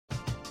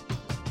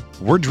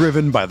We're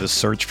driven by the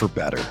search for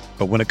better.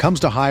 But when it comes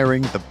to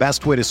hiring, the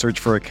best way to search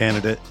for a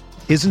candidate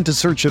isn't to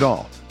search at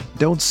all.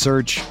 Don't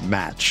search,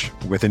 match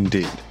with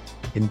Indeed.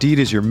 Indeed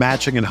is your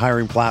matching and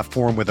hiring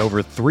platform with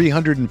over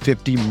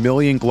 350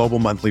 million global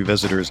monthly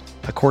visitors,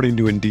 according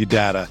to Indeed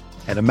data,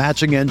 and a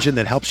matching engine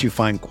that helps you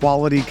find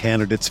quality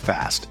candidates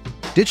fast.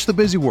 Ditch the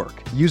busy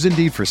work. Use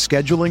Indeed for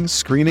scheduling,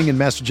 screening, and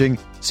messaging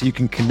so you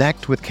can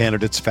connect with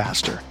candidates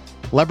faster.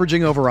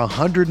 Leveraging over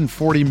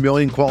 140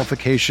 million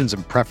qualifications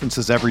and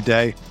preferences every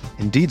day,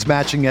 Indeed's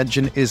matching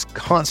engine is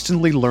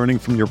constantly learning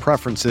from your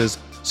preferences,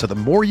 so the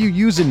more you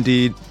use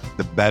Indeed,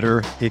 the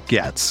better it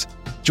gets.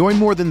 Join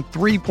more than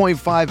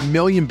 3.5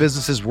 million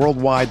businesses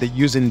worldwide that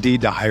use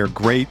Indeed to hire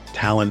great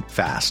talent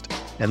fast.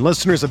 And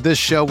listeners of this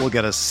show will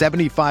get a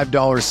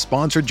 $75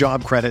 sponsored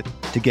job credit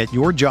to get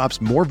your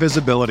jobs more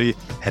visibility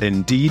at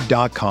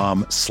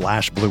Indeed.com/Blue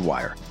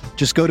Wire.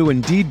 Just go to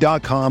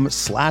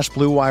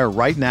Indeed.com/Blue Wire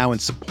right now and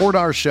support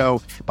our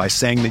show by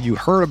saying that you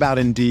heard about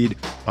Indeed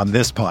on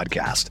this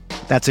podcast.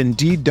 That's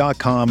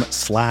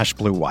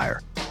Indeed.com/Blue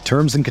Wire.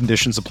 Terms and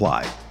conditions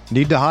apply.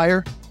 Need to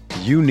hire?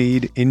 You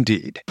need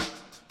Indeed.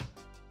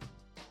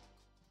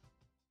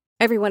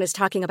 Everyone is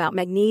talking about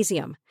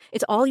magnesium.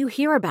 It's all you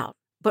hear about.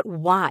 But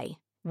why?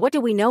 What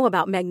do we know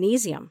about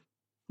magnesium?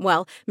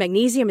 Well,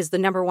 magnesium is the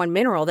number one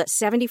mineral that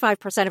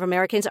 75% of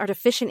Americans are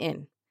deficient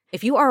in.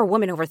 If you are a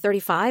woman over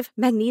 35,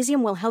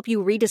 magnesium will help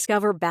you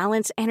rediscover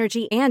balance,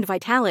 energy, and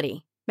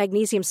vitality.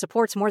 Magnesium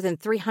supports more than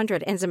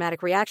 300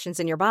 enzymatic reactions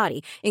in your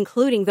body,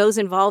 including those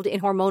involved in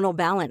hormonal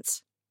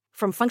balance.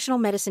 From functional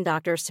medicine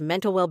doctors to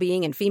mental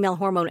well-being and female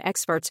hormone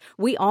experts,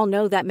 we all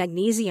know that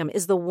magnesium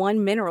is the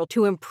one mineral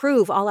to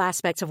improve all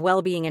aspects of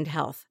well-being and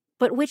health.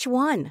 But which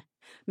one?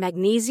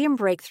 Magnesium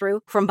Breakthrough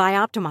from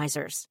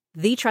Bioptimizers,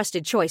 the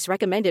trusted choice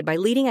recommended by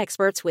leading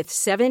experts with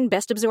 7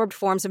 best-absorbed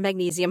forms of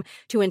magnesium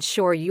to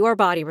ensure your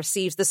body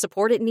receives the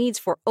support it needs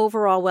for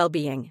overall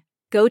well-being.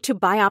 Go to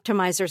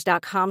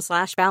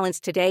bioptimizers.com/balance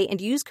today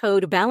and use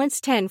code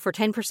BALANCE10 for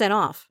 10%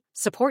 off.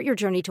 Support your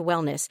journey to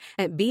wellness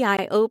at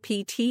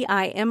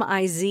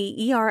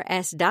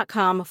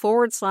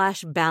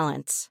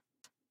bioptimizers.com/balance.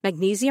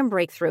 Magnesium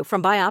Breakthrough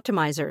from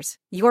Bioptimizers,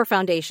 your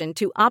foundation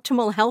to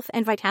optimal health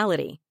and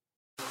vitality.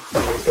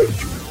 Mayo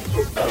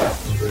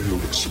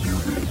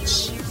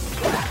Experience.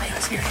 Mayo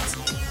Experience.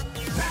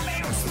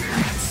 Mayo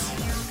Experience.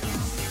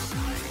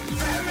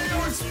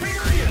 Mayo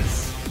Experience.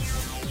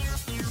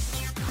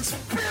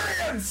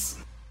 Experience.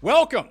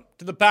 Welcome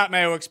to the Pat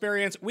Mayo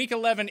Experience Week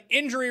 11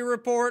 Injury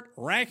Report,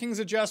 Rankings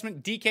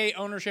Adjustment, DK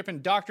Ownership,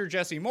 and Dr.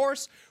 Jesse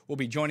Morse will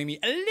be joining me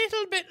a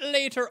little bit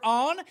later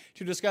on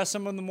to discuss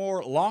some of the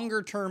more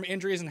longer-term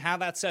injuries and how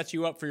that sets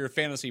you up for your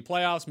fantasy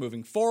playoffs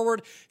moving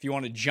forward. If you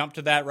want to jump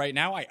to that right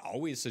now, I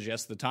always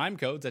suggest the time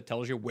codes that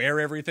tells you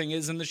where everything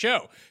is in the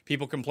show.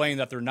 People complain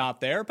that they're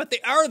not there, but they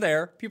are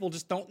there. People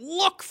just don't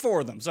look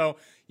for them. So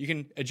you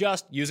can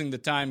adjust using the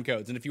time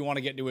codes. And if you want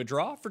to get into a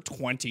draw for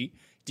 20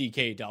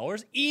 DK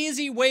dollars.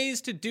 Easy ways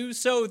to do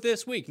so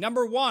this week.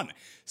 Number 1,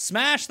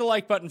 smash the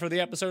like button for the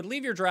episode.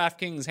 Leave your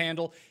DraftKings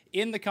handle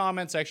in the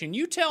comment section.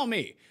 You tell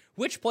me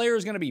which player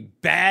is going to be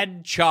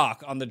bad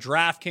chalk on the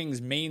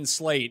DraftKings main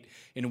slate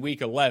in Week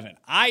 11.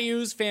 I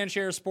use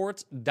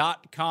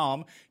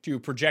fansharesports.com to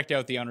project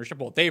out the ownership.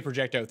 Well, they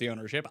project out the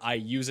ownership. I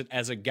use it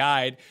as a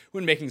guide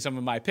when making some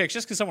of my picks.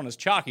 Just because someone is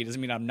chalky doesn't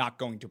mean I'm not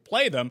going to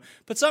play them.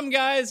 But some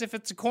guys, if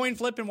it's a coin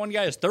flip and one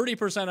guy is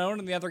 30% owned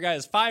and the other guy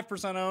is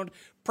 5% owned,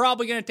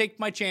 probably going to take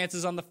my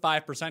chances on the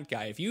 5%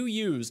 guy. If you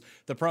use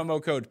the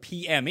promo code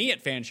PME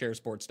at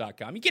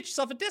fansharesports.com, you get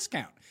yourself a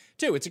discount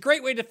too. It's a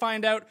great way to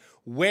find out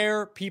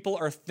where people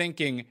are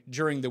thinking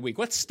during the week.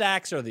 What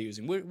stacks are they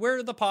using? Where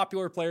are the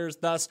popular players?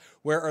 Thus,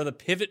 where are the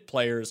pivot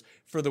players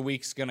for the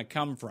week's going to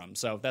come from?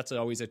 So that's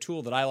always a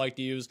tool that I like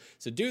to use.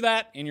 So do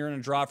that, and you're in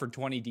a draw for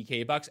 20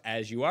 DK bucks,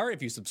 as you are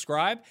if you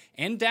subscribe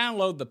and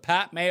download the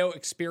Pat Mayo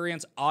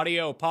Experience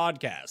audio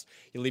podcast.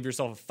 You leave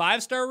yourself a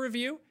 5-star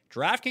review,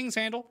 DraftKings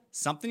handle,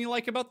 something you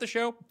like about the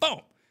show, boom,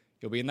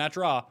 you'll be in that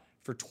draw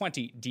for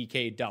 20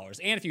 DK dollars.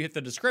 And if you hit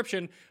the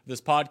description of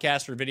this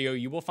podcast or video,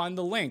 you will find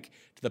the link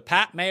to the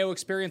Pat Mayo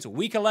Experience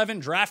Week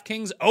 11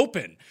 DraftKings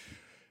Open.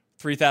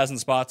 3,000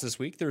 spots this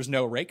week. There's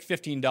no rake.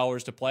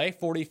 $15 to play.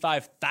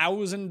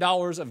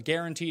 $45,000 of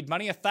guaranteed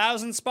money.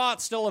 1,000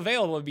 spots still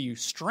available. It'd be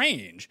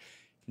strange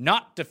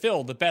not to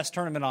fill the best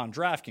tournament on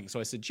DraftKings. So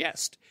I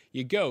suggest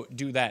you go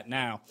do that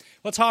now.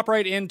 Let's hop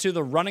right into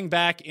the running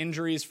back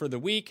injuries for the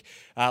week.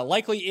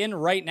 Likely in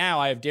right now,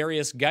 I have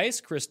Darius Geis,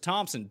 Chris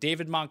Thompson,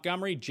 David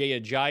Montgomery, Jay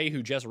Ajayi,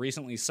 who just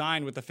recently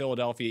signed with the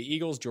Philadelphia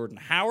Eagles, Jordan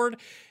Howard,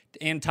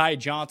 and Ty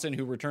Johnson,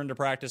 who returned to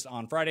practice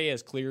on Friday,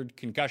 has cleared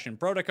concussion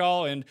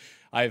protocol, and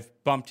I've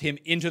bumped him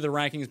into the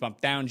rankings, bumped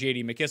down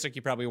J.D. McKissick.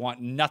 You probably want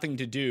nothing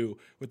to do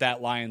with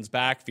that Lions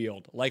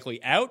backfield.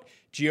 Likely out,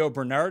 Gio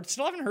Bernard.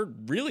 Still haven't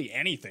heard really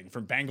anything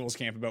from Bengals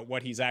camp about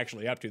what he's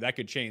actually up to. That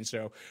could change,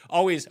 so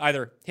always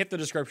either hit the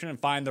description and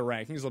find the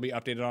rankings. They'll be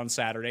updated on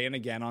Saturday and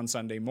again on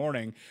Sunday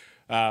morning.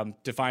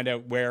 To find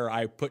out where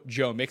I put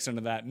Joe Mixon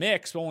into that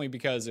mix, only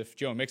because if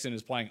Joe Mixon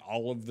is playing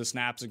all of the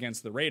snaps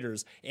against the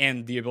Raiders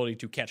and the ability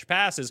to catch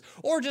passes,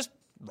 or just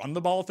run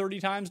the ball 30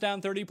 times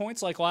down 30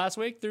 points like last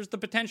week, there's the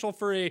potential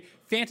for a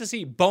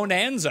fantasy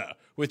bonanza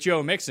with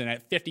Joe Mixon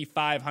at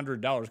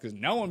 $5,500 because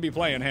no one will be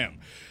playing him.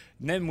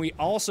 And then we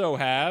also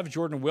have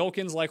Jordan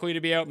Wilkins likely to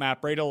be out,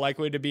 Matt Breida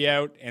likely to be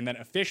out, and then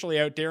officially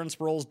out, Darren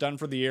Sproles done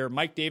for the year.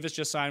 Mike Davis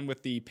just signed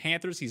with the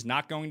Panthers. He's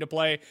not going to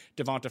play.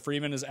 Devonta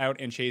Freeman is out,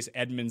 and Chase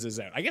Edmonds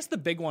is out. I guess the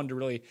big one to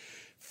really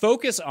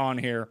focus on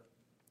here,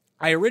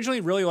 I originally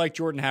really liked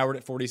Jordan Howard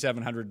at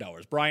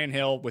 $4,700. Brian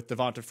Hill with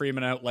Devonta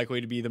Freeman out, likely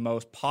to be the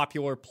most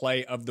popular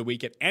play of the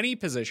week at any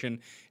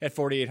position at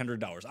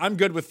 $4,800. I'm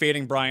good with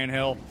fading Brian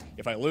Hill.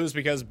 If I lose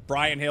because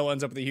Brian Hill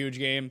ends up with a huge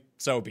game,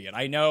 so be it.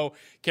 I know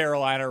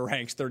Carolina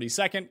ranks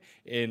 32nd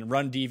in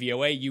run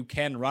DVOA. You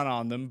can run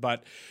on them,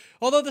 but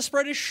although the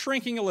spread is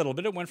shrinking a little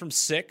bit, it went from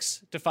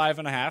 6 to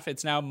 5.5.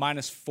 It's now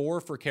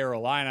 -4 for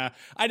Carolina.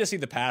 I just see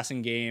the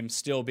passing game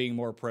still being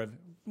more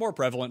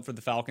prevalent for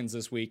the Falcons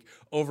this week,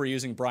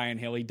 overusing Brian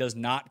Hill. He does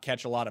not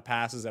catch a lot of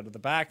passes out of the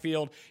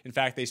backfield. In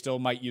fact, they still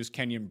might use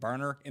Kenyon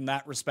Barner in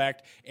that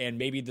respect, and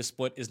maybe the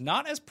split is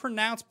not as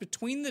pronounced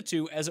between the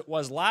two as it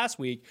was last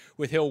week,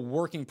 with Hill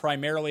working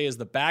primarily as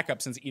the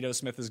backup since Ito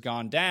Smith has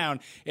gone down,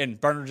 and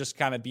Barner just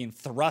kind of being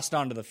thrust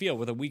onto the field.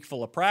 With a week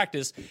full of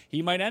practice,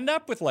 he might end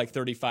up with like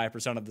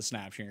 35% of the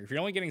snaps here. If you're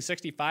only getting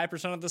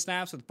 65% of the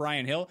snaps with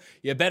Brian Hill,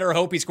 you better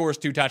hope he scores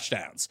 2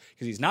 touchdowns,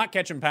 because he's not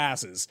catching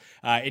passes.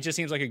 It just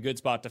seems like a good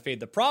spot to fade.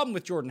 The problem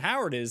with Jordan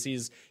Howard is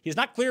he's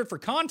not cleared for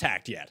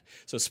contact yet.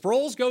 So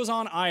Sproles goes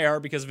on IR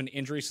because of an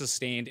injury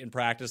sustained in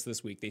practice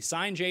this week. They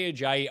signed Jay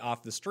Ajayi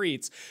off the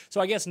streets. So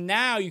I guess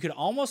now you could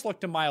almost look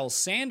to Miles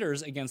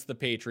Sanders against the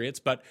Patriots,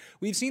 but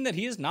we've seen that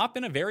he has not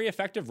been a very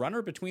effective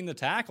runner between the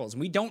tackles.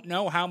 And we don't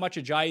know how much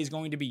Ajayi is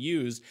going to be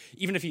used,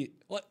 even if he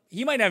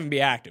might not even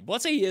be active. But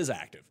let's say he is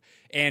active,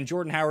 and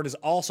Jordan Howard is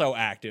also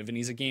active, and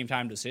he's a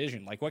game-time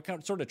decision. Like,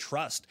 what sort of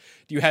trust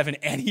do you have in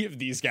any of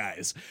these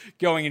guys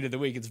going into the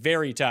week? It's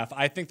very tough.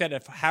 I think that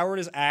if Howard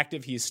is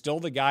active, he's still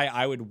the guy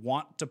I would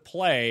want to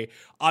play.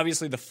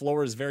 Obviously, the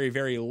floor is very,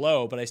 very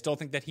low, but I still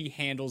think that he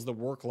handles the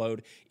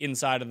workload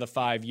inside of the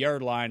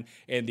 5-yard line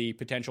and the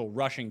potential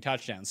rushing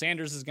touchdown.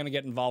 Sanders is going to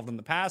get involved in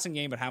the passing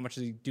game, but how much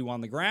does he do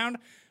on the ground?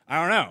 I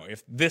don't know.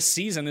 If this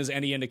season is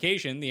any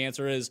indication, the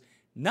answer is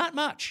not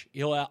much.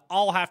 He'll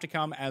all have to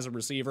come as a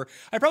receiver.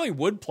 I probably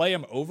would play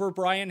him over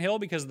Brian Hill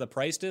because of the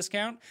price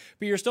discount,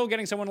 but you're still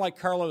getting someone like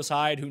Carlos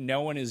Hyde, who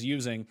no one is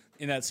using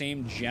in that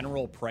same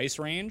general price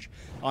range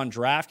on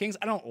DraftKings.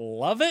 I don't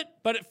love it,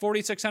 but at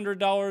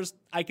 $4,600,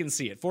 I can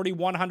see it.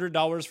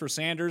 $4,100 for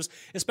Sanders,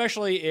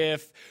 especially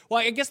if, well,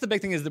 I guess the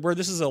big thing is that where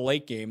this is a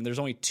late game, there's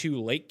only 2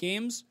 late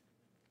games,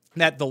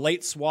 that the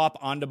late swap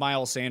onto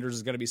Miles Sanders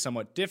is going to be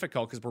somewhat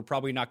difficult because we're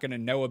probably not going to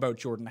know about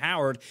Jordan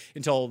Howard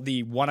until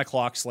the 1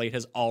 o'clock slate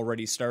has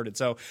already started.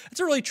 So it's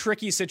a really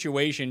tricky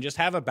situation. Just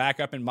have a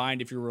backup in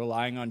mind if you're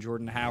relying on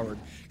Jordan Howard.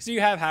 Because if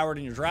you have Howard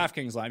in your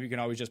DraftKings line, you can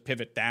always just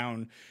pivot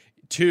down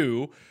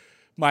to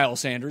Miles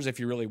Sanders if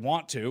you really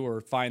want to,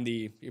 or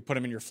you put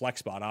him in your flex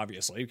spot,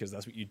 obviously, because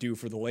that's what you do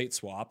for the late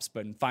swaps,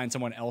 but find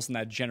someone else in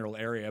that general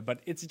area.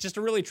 But it's just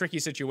a really tricky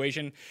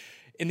situation,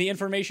 and the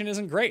information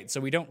isn't great, so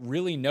we don't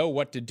really know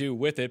what to do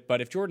with it.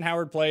 But if Jordan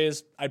Howard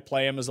plays, I'd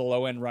play him as a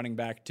low-end running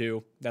back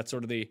too. That's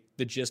sort of the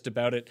gist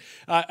about it.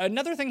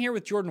 Another thing here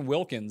with Jordan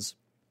Wilkins,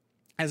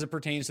 as it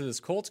pertains to this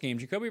Colts game,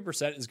 Jacoby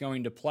Brissett is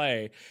going to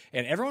play,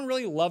 and everyone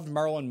really loved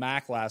Marlon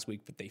Mack last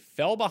week, but they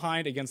fell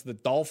behind against the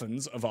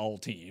Dolphins, of all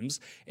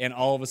teams, and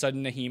all of a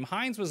sudden Nyheim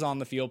Hines was on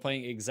the field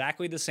playing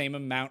exactly the same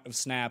amount of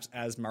snaps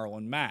as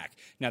Marlon Mack.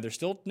 Now, there's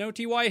still no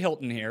T.Y.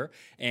 Hilton here,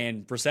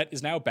 and Brissett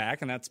is now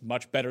back, and that's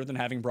much better than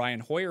having Brian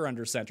Hoyer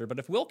under center. But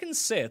if Wilkins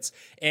sits,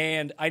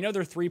 and I know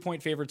they're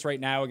 3-point favorites right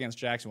now against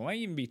Jacksonville, it might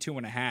even be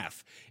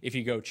 2.5 if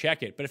you go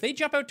check it, but if they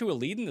jump out to a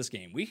lead in this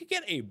game, we could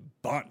get a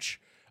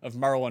bunch of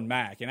Marlon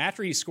Mack. And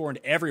after he scored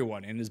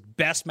everyone in his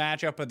best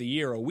matchup of the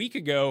year a week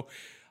ago,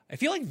 I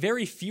feel like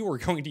very few are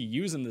going to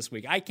use him this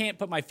week. I can't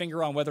put my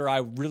finger on whether I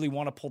really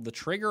want to pull the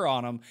trigger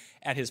on him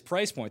at his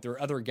price point. There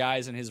are other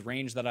guys in his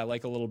range that I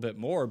like a little bit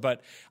more,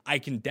 but I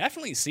can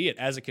definitely see it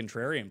as a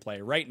contrarian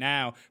play. Right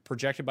now,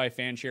 projected by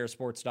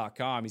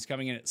fansharesports.com, he's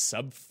coming in at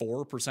sub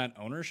 4%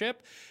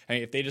 ownership. I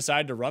mean, if they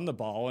decide to run the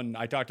ball, and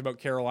I talked about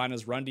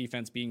Carolina's run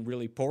defense being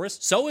really porous,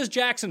 so is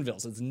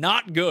Jacksonville's. It's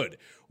not good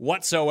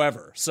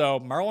whatsoever. So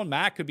Marlon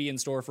Mack could be in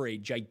store for a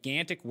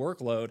gigantic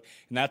workload,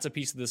 and that's a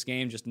piece of this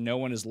game just no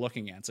one is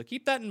looking at. So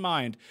keep that in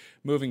mind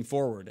moving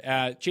forward.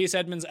 Chase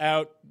Edmonds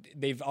out.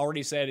 They've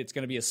already said it's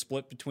going to be a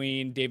split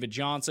between David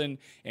Johnson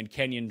and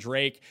Kenyon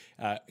Drake.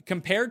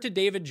 Compared to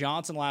David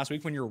Johnson last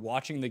week when you're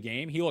watching the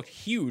game, he looked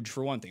huge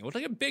for one thing. He looked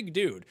like a big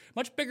dude,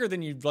 much bigger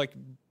than you'd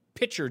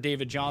picture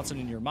David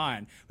Johnson in your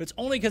mind. But it's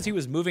only because he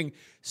was moving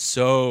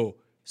so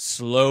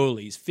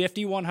slowly. He's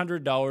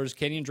 $5,100.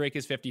 Kenyon Drake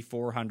is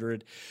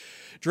 $5,400.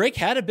 Drake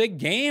had a big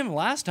game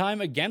last time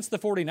against the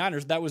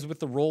 49ers. That was with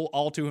the role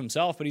all to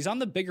himself, but he's on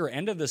the bigger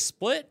end of the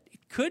split.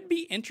 It could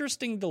be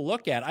interesting to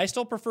look at. I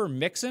still prefer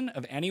Mixon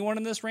of anyone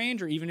in this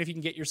range, or even if you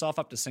can get yourself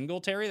up to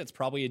Singletary, that's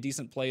probably a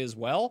decent play as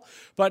well.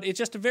 But it's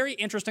just a very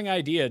interesting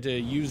idea to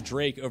use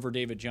Drake over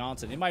David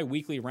Johnson. In my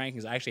weekly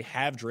rankings, I actually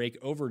have Drake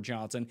over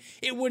Johnson.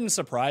 It wouldn't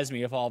surprise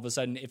me if all of a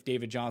sudden, if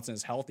David Johnson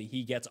is healthy,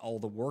 he gets all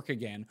the work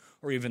again,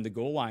 or even the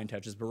goal line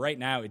touches. But right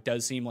now, it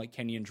does seem like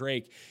Kenyon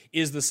Drake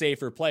is the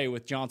safer play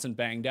with Johnson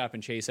banged up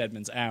and Chase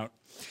Edmonds out.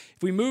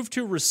 If we move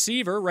to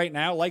receiver right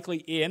now, likely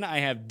in, I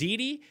have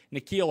Dede,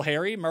 N'Keal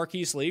Harry,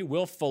 Marquise Lee,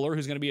 Will Fuller,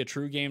 who's going to be a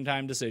true game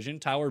time decision,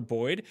 Tyler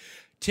Boyd,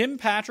 Tim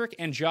Patrick,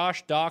 and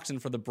Josh Doxson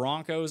for the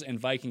Broncos and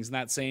Vikings in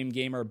that same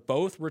game are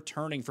both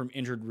returning from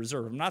injured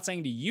reserve. I'm not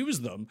saying to use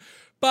them,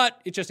 but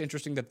it's just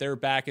interesting that they're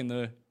back in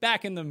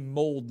the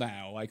mold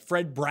now. Like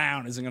Fred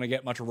Brown isn't going to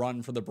get much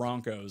run for the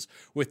Broncos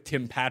with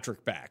Tim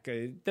Patrick back.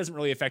 It doesn't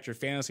really affect your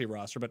fantasy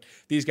roster, but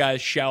these guys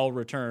shall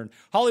return.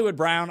 Hollywood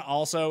Brown,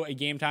 also a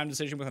game time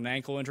decision with an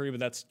ankle injury, but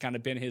that's kind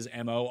of been his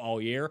MO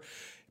all year.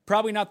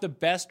 Probably not the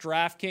best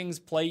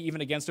DraftKings play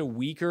even against a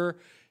weaker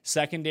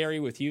secondary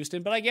with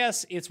Houston, but I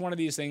guess it's one of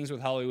these things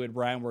with Hollywood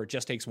Brown where it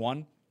just takes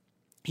one.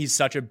 He's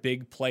such a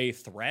big play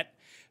threat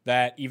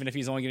that even if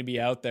he's only going to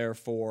be out there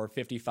for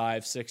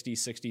 55, 60,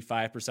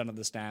 65% of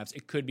the snaps,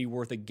 it could be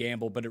worth a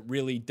gamble, but it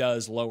really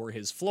does lower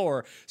his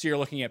floor. So you're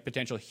looking at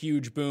potential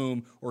huge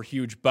boom or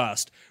huge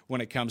bust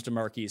when it comes to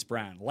Marquise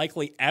Brown.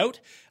 Likely out,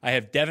 I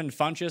have Devin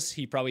Funchess.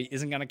 He probably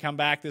isn't going to come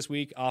back this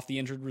week off the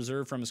injured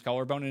reserve from his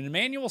collarbone. And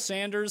Emmanuel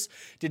Sanders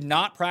did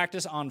not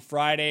practice on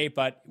Friday,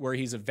 but where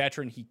he's a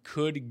veteran, he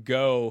could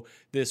go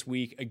this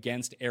week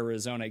against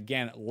Arizona.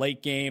 Again,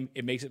 late game,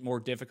 it makes it more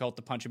difficult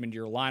to punch him into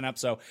your lineup.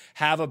 So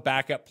have a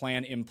backup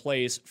plan in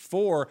place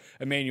for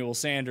Emmanuel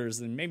Sanders,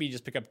 and maybe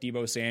just pick up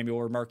Deebo Samuel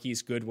or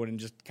Marquise Goodwin and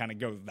just kind of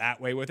go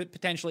that way with it.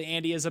 Potentially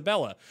Andy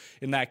Isabella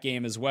in that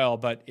game as well,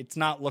 but it's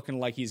not looking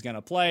like he's going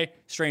to play.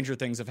 Stranger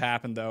things have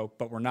happened, though,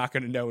 but we're not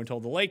going to know until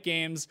the late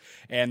games,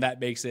 and that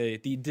makes the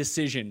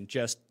decision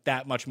just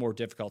that much more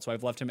difficult. So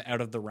I've left him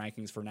out of the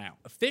rankings for now.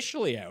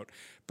 Officially out,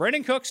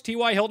 Brandon Cooks,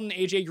 T.Y. Hilton,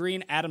 A.J.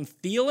 Green, Adam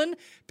Thielen,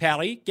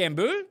 Paris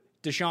Campbell,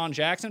 Deshaun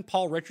Jackson.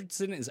 Paul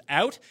Richardson is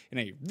out in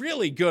a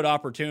really good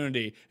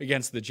opportunity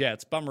against the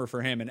Jets. Bummer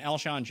for him. And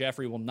Alshon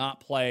Jeffrey will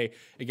not play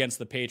against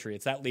the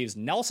Patriots. That leaves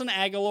Nelson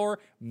Aguilar,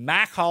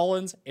 Mac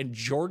Hollins, and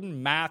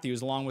Jordan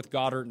Matthews, along with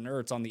Goddard and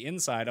Ertz on the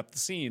inside up the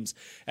seams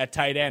at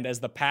tight end as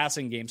the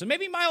passing game. So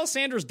maybe Miles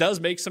Sanders does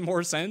make some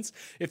more sense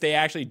if they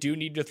actually do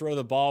need to throw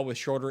the ball with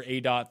shorter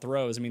A-dot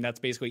throws. I mean, that's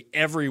basically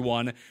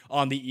everyone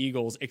on the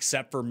Eagles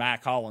except for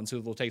Mac Hollins,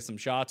 who they'll take some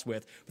shots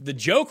with. But the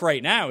joke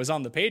right now is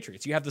on the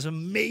Patriots. You have this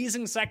amazing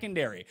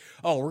secondary.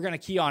 Oh, we're going to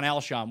key on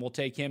Alshon. We'll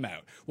take him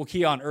out. We'll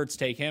key on Ertz,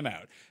 take him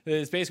out.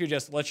 It's basically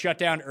just let's shut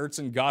down Ertz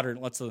and Goddard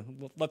and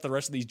let the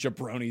rest of these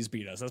jabronis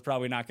beat us. That's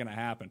probably not going to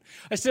happen.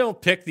 I still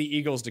pick the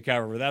Eagles to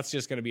cover, but that's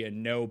just going to be a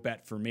no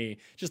bet for me.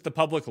 Just the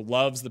public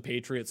loves the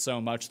Patriots so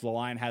much. The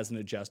line hasn't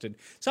adjusted.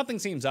 Something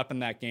seems up in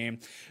that game.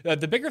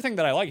 The bigger thing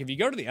that I like, if you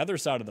go to the other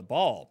side of the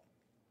ball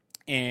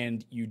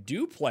and you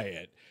do play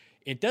it,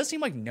 it does seem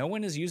like no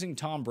one is using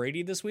Tom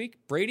Brady this week.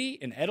 Brady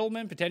and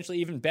Edelman, potentially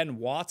even Ben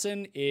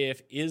Watson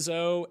if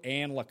Izzo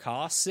and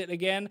Lacoste sit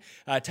again.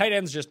 Tight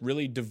end's just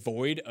really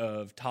devoid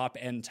of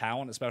top-end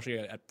talent, especially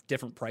at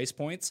different price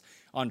points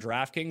on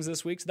DraftKings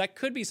this week. So that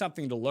could be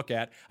something to look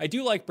at. I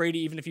do like Brady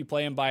even if you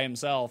play him by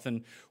himself.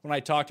 And when I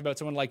talked about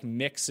someone like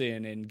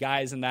Mixon and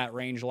guys in that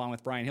range along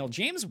with Brian Hill,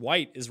 James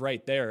White is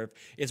right there.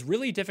 It's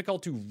really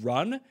difficult to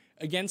run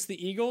against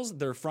the Eagles.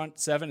 Their front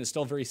seven is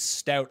still very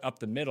stout up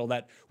the middle.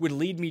 That would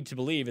lead me to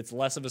believe it's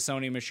less of a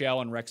Sony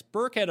Michel and Rex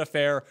Burkhead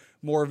affair,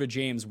 more of a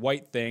James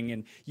White thing,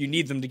 and you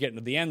need them to get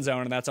into the end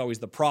zone, and that's always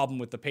the problem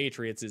with the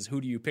Patriots is who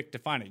do you pick to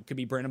find it? It could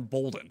be Brandon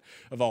Bolden,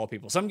 of all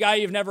people. Some guy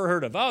you've never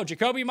heard of. Oh,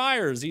 Jacoby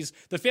Myers. He's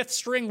the fifth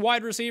string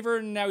wide receiver,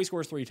 and now he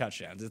scores 3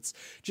 touchdowns. It's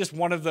just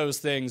one of those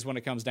things when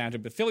it comes down to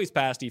it. But Philly's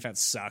pass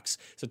defense sucks,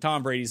 so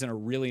Tom Brady's in a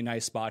really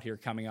nice spot here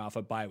coming off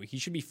a bye week. He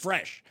should be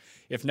fresh,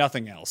 if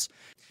nothing else.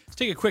 Let's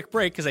take a quick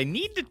break because I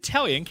need to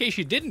tell you, in case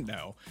you didn't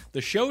know,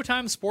 the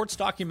Showtime sports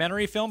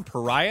documentary film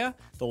Pariah,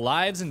 The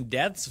Lives and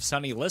Deaths of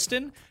Sonny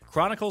Liston,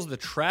 chronicles the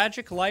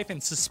tragic life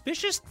and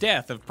suspicious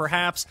death of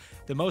perhaps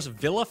the most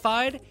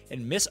vilified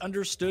and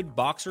misunderstood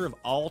boxer of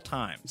all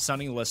time,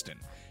 Sonny Liston.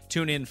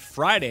 Tune in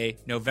Friday,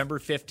 November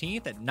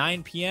 15th at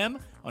 9 p.m.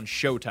 on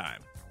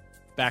Showtime.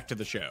 Back to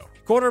the show.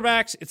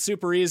 Quarterbacks, it's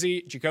super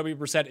easy. Jacoby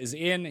Brissett is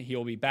in.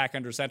 He'll be back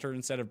under center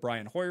instead of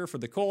Brian Hoyer for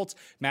the Colts.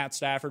 Matt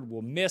Stafford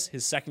will miss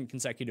his second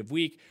consecutive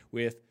week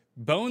with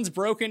bones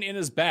broken in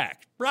his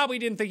back. Probably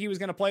didn't think he was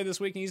going to play this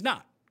week, and he's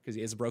not because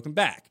he has a broken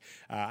back.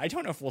 I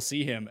don't know if we'll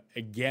see him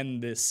again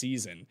this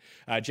season.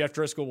 Jeff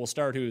Driscoll will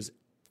start, who's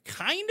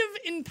kind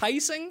of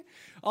enticing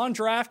on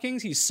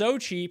DraftKings. He's so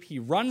cheap. He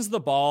runs the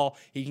ball.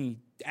 He can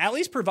at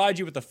least provide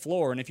you with the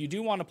floor. And if you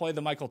do want to play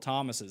the Michael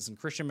Thomases and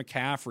Christian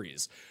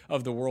McCaffreys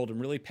of the world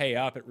and really pay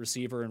up at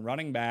receiver and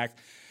running back,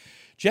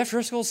 Jeff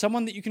Driscoll is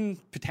someone that you can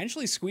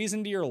potentially squeeze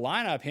into your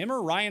lineup. Him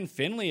or Ryan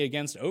Finley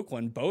against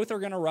Oakland. Both are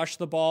going to rush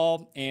the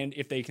ball, and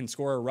if they can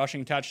score a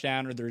rushing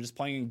touchdown or they're just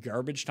playing in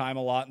garbage time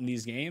a lot in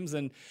these games,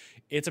 then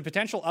it's a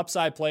potential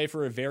upside play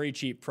for a very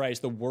cheap price.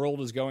 The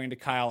world is going to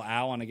Kyle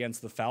Allen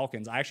against the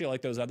Falcons. I actually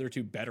like those other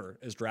two better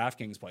as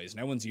DraftKings plays.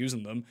 No one's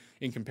using them.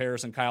 In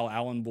comparison, Kyle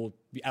Allen will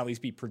at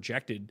least be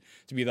projected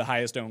to be the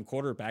highest owned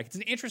quarterback. It's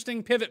an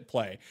interesting pivot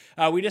play.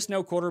 We just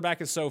know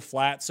quarterback is so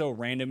flat, so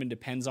random, and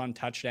depends on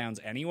touchdowns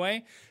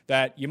anyway,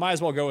 that you might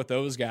as well go with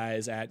those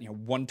guys at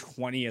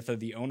 1/20th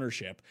of the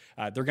ownership.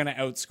 They're going to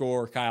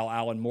outscore Kyle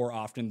Allen more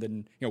often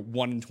than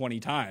 1 in 20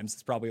 times.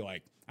 It's probably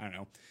like, I don't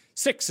know,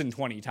 6 in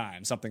 20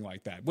 times, something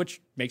like that,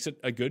 which makes it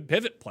a good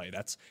pivot play.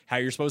 That's how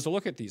you're supposed to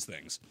look at these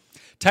things.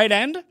 Tight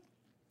end,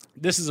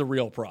 this is a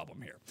real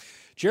problem here.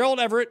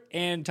 Gerald Everett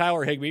and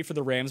Tyler Higbee for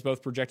the Rams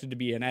both projected to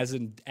be in, as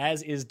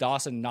is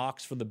Dawson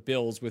Knox for the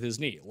Bills with his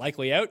knee.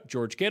 Likely out,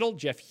 George Kittle,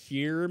 Jeff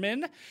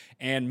Heerman,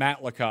 and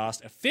Matt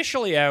Lacoste.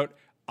 Officially out,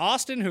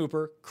 Austin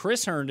Hooper,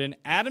 Chris Herndon,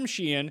 Adam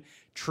Sheehan,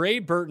 Trey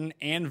Burton,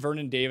 and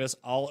Vernon Davis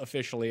all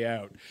officially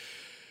out.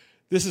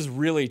 This is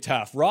really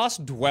tough. Ross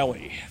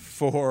Dwelly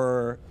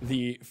for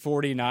the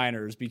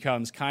 49ers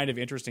becomes kind of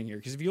interesting here,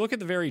 because if you look at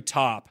the very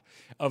top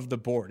of the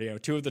board,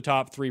 2 of the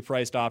top 3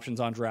 priced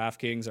options on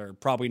DraftKings are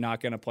probably not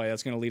going to play.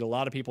 That's going to lead a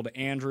lot of people to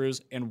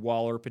Andrews and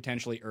Waller,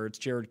 potentially Ertz.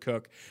 Jared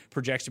Cook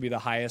projects to be the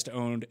highest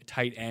owned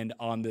tight end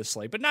on this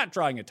slate, but not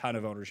drawing a ton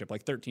of ownership,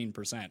 like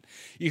 13%.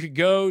 You could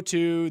go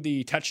to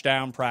the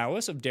touchdown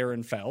prowess of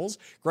Darren Fells.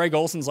 Greg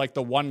Olson's like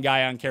the one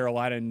guy on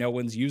Carolina no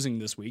one's using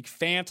this week.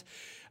 Fant,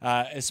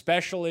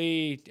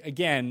 especially,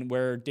 again,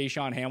 where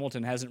Deshaun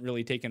Hamilton hasn't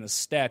really taken a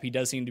step. He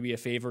does seem to be a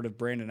favorite of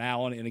Brandon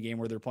Allen in a game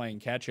where they're playing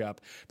catch-up.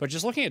 But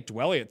just looking at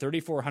Dwelly at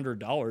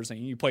 $3,400, and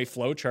you play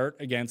Flowchart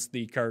against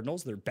the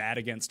Cardinals. They're bad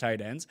against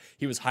tight ends.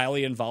 He was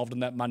highly involved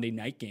in that Monday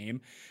night game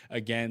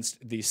against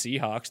the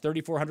Seahawks.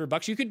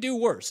 $3,400. You could do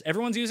worse.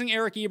 Everyone's using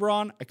Eric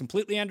Ebron. I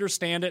completely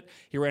understand it.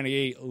 He ran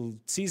a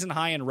season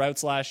high in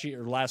routes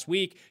last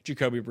week.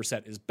 Jacoby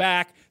Brissett is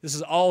back. This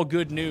is all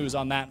good news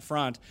on that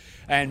front.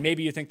 And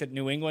maybe you think that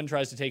New England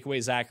tries to take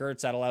away Zach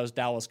Ertz. That allows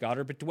Dallas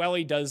Goedert. But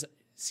Dwelly does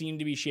seem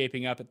to be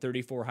shaping up at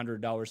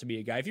 $3,400 to be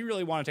a guy. If you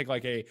really want to take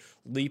like a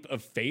leap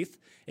of faith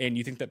and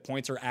you think that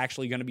points are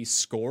actually going to be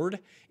scored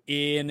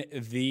in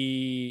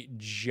the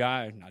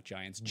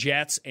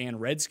Jets and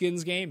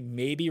Redskins game,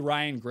 maybe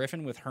Ryan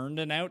Griffin with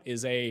Herndon out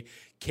is a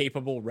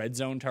capable red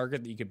zone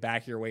target that you could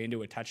back your way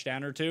into a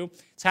touchdown or two.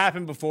 It's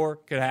happened before,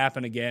 could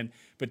happen again.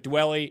 But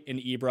Dwelly and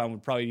Ebron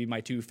would probably be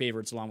my 2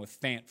 favorites, along with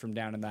Fant from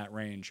down in that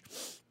range.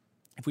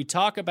 If we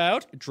talk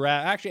about and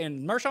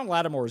Marshawn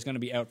Lattimore is going to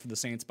be out for the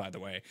Saints, by the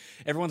way.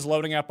 Everyone's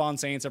loading up on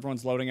Saints,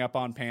 everyone's loading up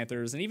on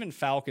Panthers, and even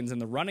Falcons in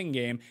the running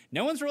game.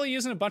 No one's really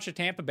using a bunch of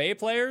Tampa Bay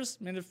players.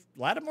 I mean, if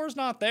Lattimore's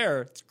not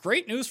there, it's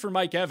great news for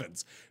Mike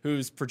Evans,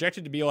 who's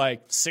projected to be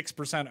like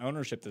 6%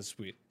 ownership this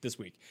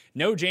week.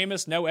 No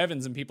Jameis, no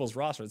Evans in people's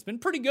roster. It's been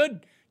pretty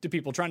good to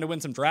people trying to win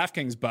some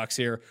DraftKings bucks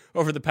here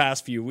over the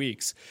past few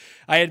weeks.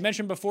 I had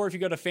mentioned before, if you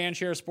go to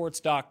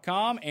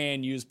fansharesports.com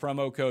and use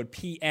promo code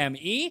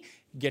PME,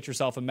 get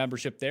yourself a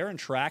membership there and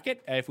track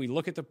it. If we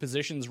look at the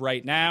positions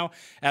right now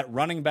at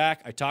running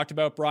back, I talked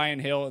about Brian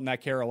Hill in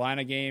that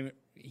Carolina game.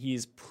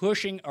 He's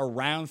pushing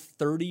around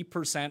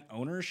 30%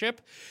 ownership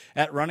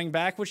at running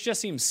back, which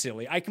just seems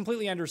silly. I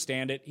completely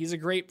understand it. He's a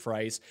great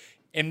price.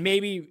 And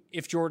maybe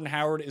if Jordan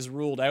Howard is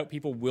ruled out,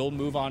 people will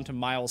move on to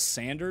Miles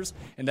Sanders,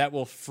 and that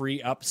will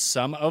free up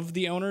some of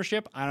the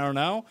ownership. I don't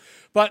know.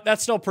 But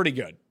that's still pretty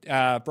good.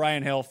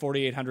 Brian Hill,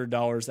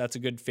 $4,800. That's a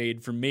good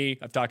fade for me.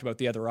 I've talked about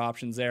the other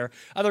options there.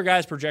 Other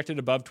guys projected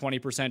above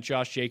 20%,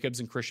 Josh Jacobs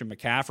and Christian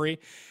McCaffrey.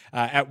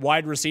 At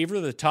wide receiver,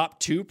 the top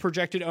 2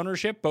 projected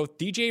ownership, both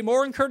DJ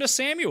Moore and Curtis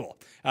Samuel.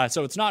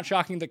 So it's not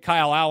shocking that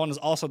Kyle Allen is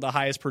also the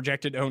highest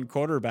projected owned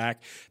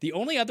quarterback. The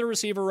only other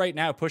receiver right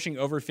now pushing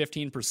over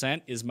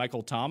 15% is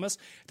Michael Thomas.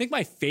 I think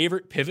my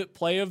favorite pivot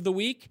play of the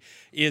week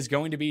is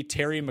going to be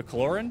Terry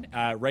McLaurin,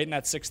 right in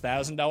that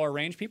 $6,000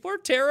 range. People are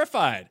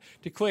terrified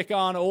to click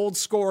on old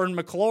score in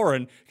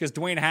McLaurin because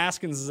Dwayne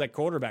Haskins is at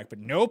quarterback, but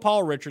no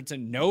Paul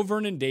Richardson, no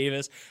Vernon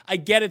Davis. I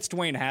get it's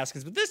Dwayne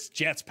Haskins, but this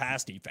Jets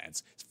pass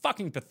defense is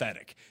fucking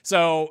pathetic.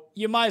 So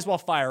you might as well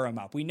fire him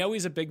up. We know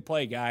he's a big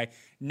play guy.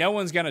 No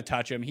one's going to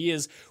touch him. He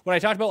is, when I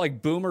talked about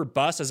like boom or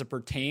bust as it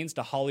pertains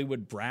to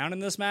Hollywood Brown in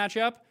this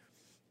matchup,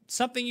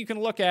 something you can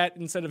look at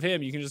instead of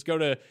him. You can just go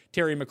to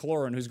Terry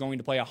McLaurin, who's going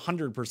to play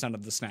 100%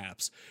 of the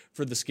snaps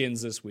for the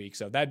Skins this week.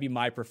 So that'd be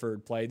my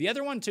preferred play. The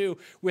other one, too,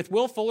 with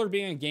Will Fuller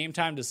being a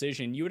game-time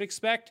decision, you would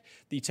expect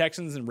the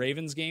Texans and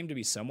Ravens game to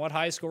be somewhat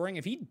high-scoring.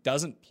 If he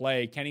doesn't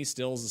play, Kenny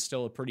Stills is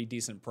still a pretty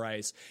decent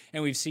price,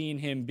 and we've seen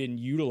him been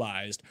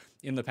utilized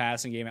in the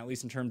passing game, at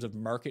least in terms of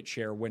market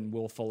share when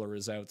Will Fuller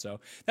is out. So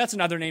that's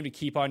another name to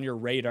keep on your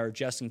radar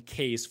just in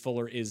case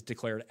Fuller is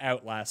declared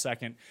out last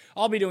second.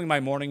 I'll be doing my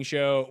morning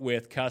show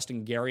with Cust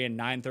and Gary at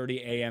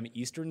 9:30 a.m.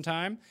 Eastern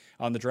time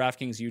on the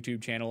DraftKings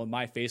YouTube channel and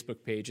my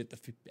Facebook page at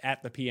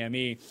the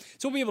PME.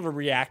 So we'll be able to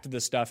react to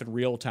this stuff in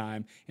real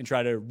time and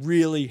try to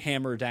really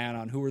hammer down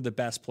on who are the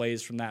best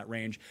plays from that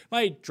range.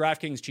 My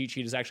DraftKings cheat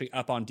sheet is actually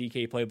up on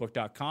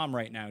DKPlaybook.com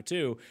right now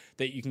too,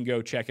 that you can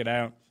go check it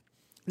out.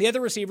 The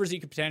other receivers you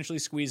could potentially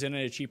squeeze in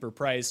at a cheaper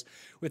price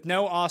with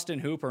no Austin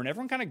Hooper and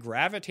everyone kind of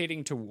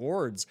gravitating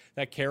towards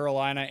that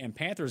Carolina and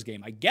Panthers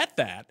game. I get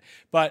that,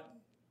 but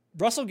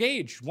Russell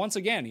Gage, once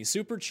again, he's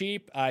super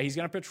cheap. He's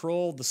going to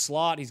patrol the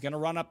slot. He's going to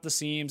run up the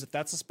seams. If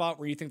that's a spot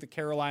where you think that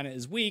Carolina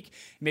is weak,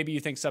 maybe you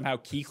think somehow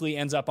Kuechly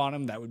ends up on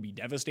him. That would be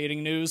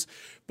devastating news.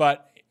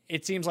 But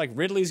it seems like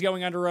Ridley's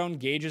going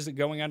under-owned, Gage is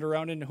going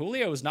under-owned, and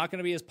Julio is not going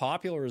to be as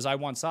popular as I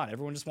once thought.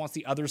 Everyone just wants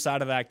the other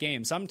side of that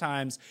game.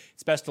 Sometimes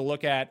it's best to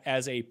look at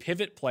as a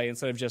pivot play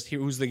instead of just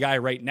who's the guy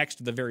right next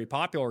to the very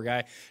popular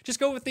guy. Just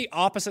go with the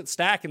opposite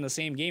stack in the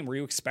same game where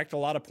you expect a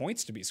lot of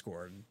points to be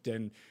scored.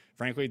 And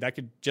frankly, that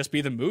could just be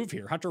the move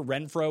here. Hunter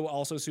Renfrow,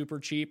 also super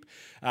cheap,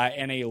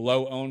 and a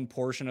low-owned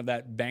portion of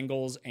that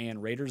Bengals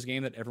and Raiders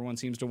game that everyone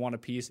seems to want a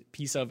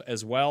piece of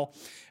as well.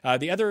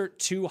 The other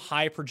two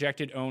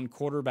high-projected owned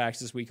quarterbacks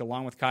this week,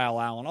 along with Kyle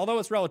Allen, although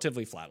it's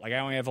relatively flat. Like I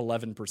only have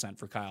 11%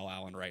 for Kyle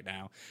Allen right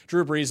now.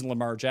 Drew Brees and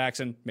Lamar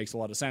Jackson makes a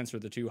lot of sense.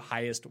 They're the two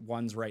highest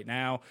ones right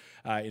now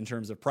in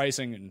terms of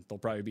pricing, and they'll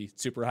probably be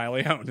super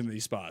highly owned in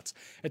these spots.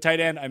 At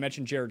tight end, I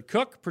mentioned Jared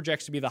Cook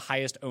projects to be the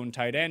highest-owned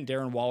tight end.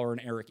 Darren Waller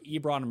and Eric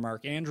Ebron and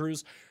Mark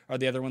Andrews are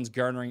the other ones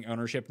garnering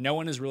ownership. No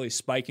one is really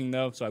spiking,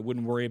 though, so I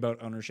wouldn't worry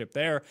about ownership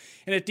there.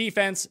 And at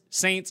defense,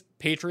 Saints,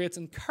 Patriots,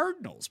 and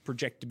Cardinals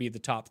project to be the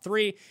top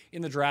three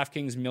in the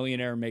DraftKings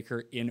Millionaire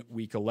Maker in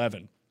Week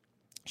 11.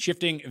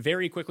 Shifting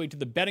very quickly to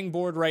the betting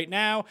board right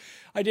now,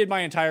 I did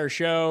my entire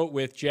show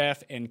with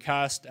Jeff and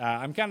Cust.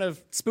 I'm kind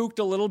of spooked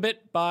a little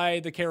bit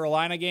by the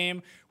Carolina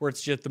game, where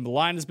it's just the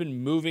line has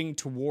been moving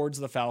towards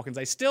the Falcons.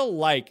 I still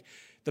like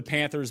the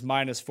Panthers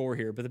 -4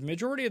 here, but the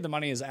majority of the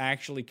money is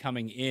actually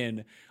coming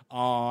in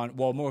on,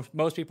 well,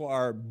 most people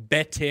are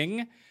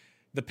betting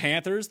the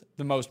Panthers.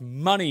 The most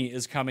money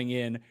is coming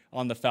in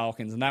on the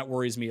Falcons, and that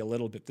worries me a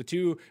little bit. The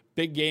two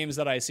big games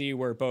that I see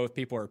where both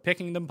people are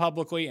picking them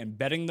publicly and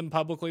betting them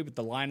publicly, but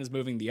the line is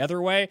moving the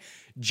other way.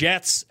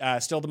 Jets,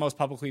 still the most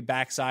publicly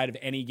backside of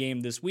any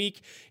game this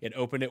week. It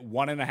opened at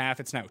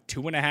 1.5. It's now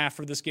 2.5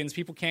 for the Skins.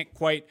 People can't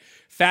quite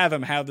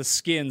fathom how the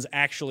Skins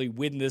actually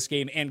win this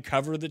game and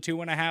cover the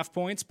 2.5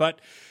 points, but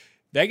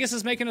Vegas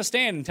is making a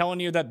stand and telling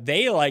you that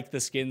they like the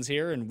Skins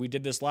here, and we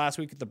did this last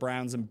week with the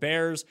Browns and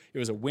Bears. It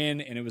was a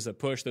win, and it was a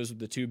push. Those are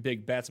the two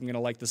big bets. I'm going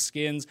to like the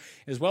Skins,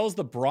 as well as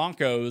the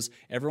Broncos.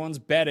 Everyone's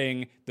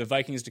betting the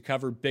Vikings to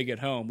cover big at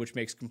home, which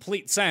makes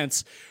complete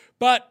sense.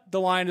 But the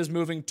line is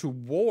moving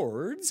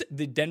towards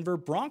the Denver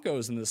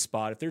Broncos in this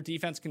spot. If their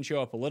defense can show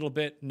up a little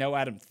bit, no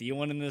Adam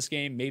Thielen in this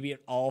game, maybe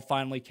it all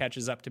finally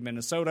catches up to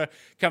Minnesota,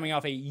 coming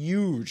off a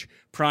huge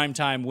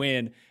primetime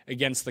win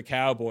against the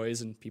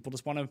Cowboys. And people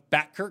just want to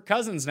back Kirk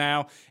Cousins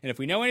now. And if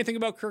we know anything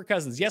about Kirk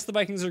Cousins, yes, the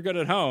Vikings are good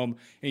at home,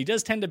 and he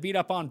does tend to beat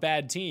up on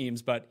bad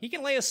teams, but he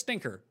can lay a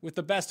stinker with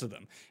the best of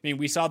them. I mean,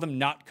 we saw them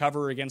not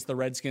cover against the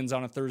Redskins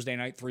on a Thursday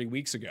night 3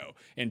 weeks ago.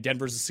 And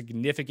Denver's a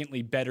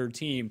significantly better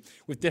team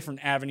with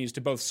different avenues to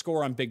both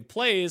score on big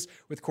plays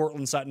with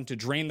Courtland Sutton, to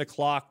drain the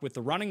clock with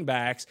the running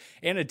backs,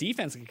 and a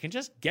defense that can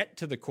just get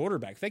to the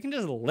quarterback. If they can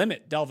just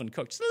limit Dalvin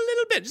Cook just a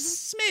little bit,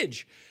 just a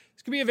smidge,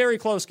 this could be a very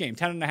close game.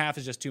 10.5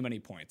 is just too many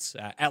points,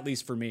 at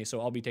least for me,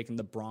 so I'll be taking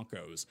the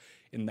Broncos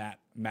in that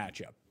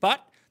matchup.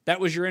 But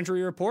that was your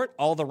injury report.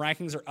 All the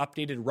rankings are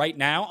updated right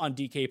now on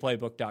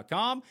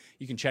DKPlaybook.com.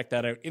 You can check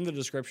that out in the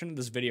description of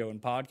this video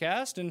and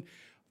podcast, and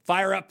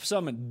fire up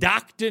some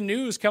doctor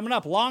news coming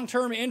up.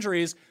 Long-term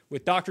injuries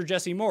with Dr.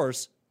 Jesse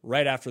Morse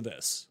right after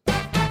this.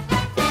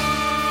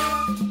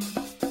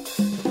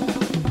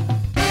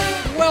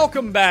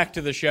 Welcome back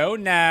to the show.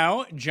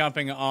 Now,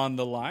 jumping on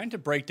the line to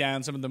break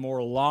down some of the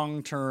more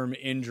long-term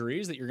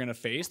injuries that you're going to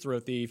face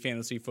throughout the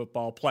fantasy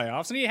football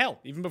playoffs. And hell,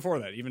 even before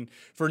that, even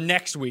for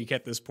next week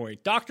at this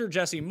point. Dr.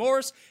 Jesse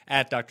Morse,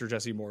 at Dr.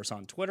 Jesse Morse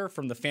on Twitter,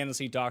 from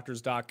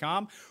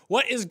thefantasydoctors.com.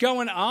 What is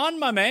going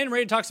on, my man?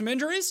 Ready to talk some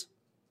injuries?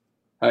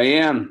 I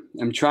am.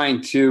 I'm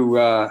trying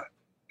to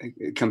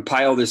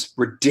compile this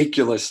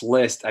ridiculous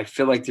list. I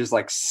feel like there's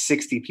like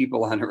 60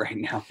 people on it right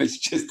now. It's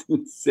just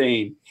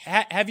insane.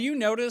 Have you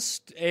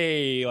noticed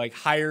a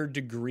higher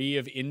degree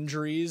of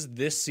injuries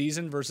this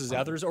season versus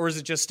others, or is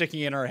it just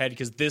sticking in our head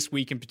because this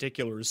week in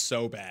particular is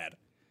so bad?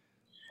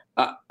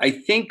 I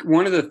think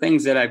one of the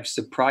things that I'm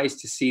surprised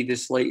to see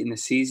this late in the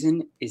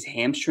season is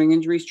hamstring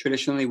injuries.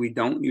 Traditionally, we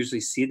don't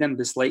usually see them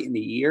this late in the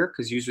year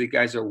because usually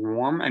guys are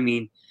warm. I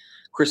mean,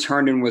 Chris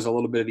Herndon was a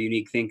little bit of a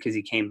unique thing because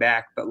he came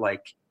back, but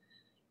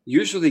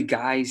usually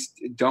guys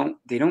don't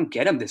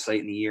get them this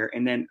late in the year.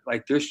 And then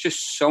there's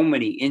just so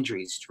many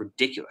injuries. It's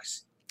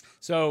ridiculous.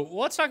 So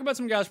let's talk about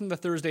some guys from the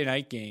Thursday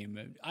night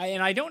game.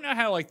 I don't know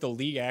how like the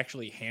league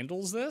actually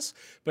handles this,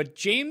 but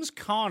James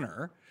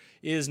Conner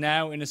is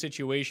now in a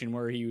situation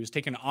where he was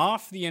taken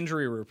off the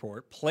injury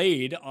report,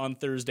 played on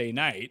Thursday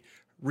night,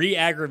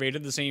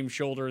 re-aggravated the same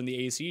shoulder in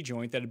the AC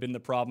joint that had been the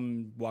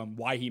problem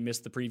why he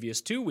missed the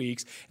previous 2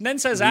 weeks, and then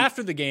says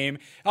after the game,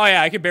 oh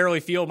yeah, I could barely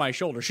feel my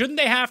shoulder. Shouldn't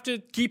they have to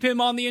keep him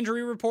on the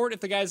injury report if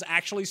the guy's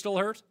actually still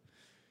hurt?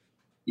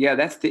 Yeah,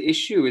 that's the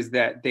issue, is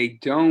that they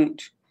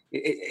don't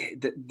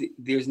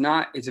there's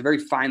not, it's a very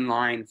fine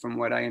line from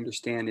what I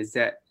understand, is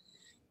that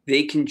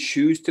they can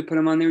choose to put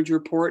them on their injury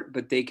report,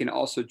 but they can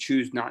also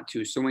choose not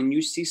to. So when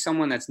you see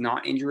someone that's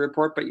not injury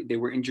report, but they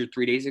were injured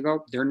 3 days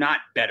ago, they're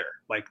not better.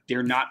 Like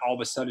they're not all of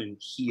a sudden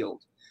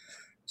healed.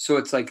 So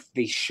it's like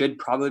they should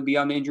probably be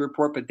on the injury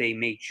report, but they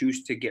may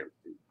choose to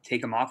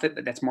take them off it.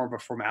 But that's more of a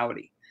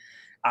formality.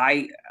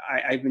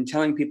 I've been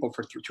telling people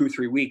for 2 or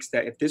 3 weeks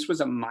that if this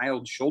was a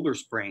mild shoulder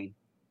sprain,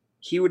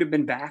 he would have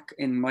been back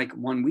in like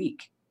 1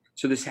 week.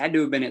 So this had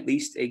to have been at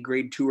least a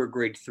grade 2 or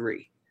grade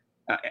 3.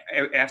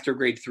 After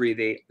grade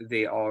 3,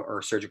 they all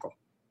are surgical.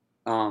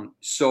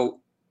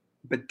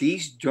 But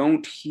these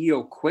don't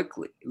heal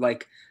quickly.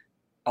 Like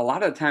a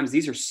lot of the times,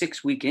 these are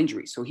 6-week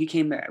injuries. So he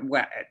came back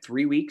at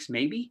 3 weeks,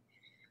 maybe.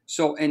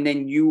 So, and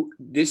then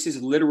this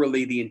is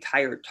literally the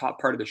entire top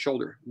part of the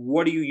shoulder.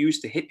 What do you use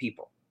to hit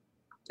people?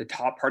 The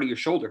top part of your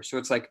shoulder. So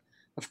it's like,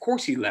 of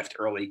course he left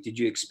early. Did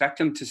you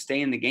expect him to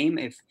stay in the game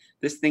if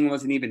this thing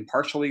wasn't even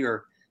partially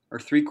or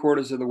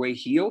 3/4 of the way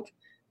healed?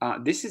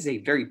 This is a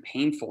very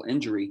painful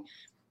injury,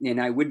 and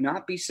I would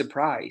not be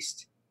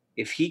surprised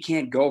if he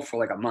can't go for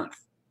like a month,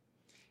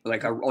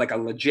 like a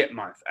legit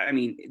month. I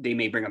mean, they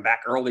may bring him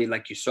back early,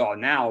 like you saw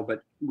now,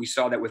 but we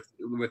saw that with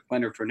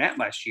Leonard Fournette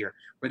last year,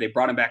 where they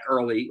brought him back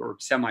early or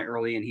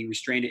semi-early, and he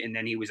restrained it, and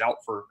then he was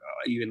out for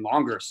even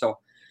longer. So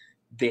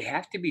they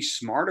have to be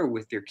smarter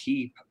with their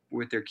key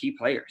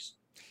players.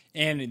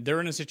 And they're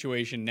in a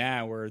situation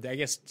now where I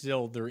guess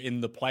still they're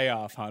in the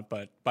playoff hunt,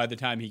 but by the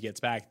time he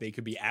gets back, they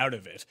could be out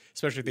of it,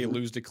 especially if they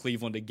lose to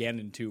Cleveland again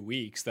in 2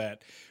 weeks.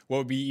 What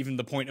would be even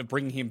the point of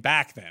bringing him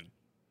back then?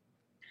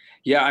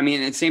 Yeah, I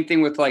mean, and same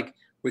thing with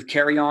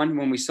Carry-On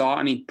when we saw.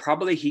 I mean,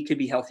 probably he could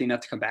be healthy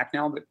enough to come back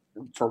now, but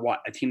for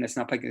what? A team that's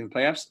not playing in the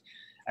playoffs?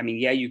 I mean,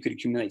 yeah, you could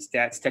accumulate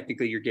stats.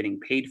 Technically, you're getting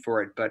paid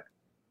for it, but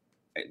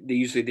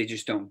they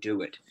just don't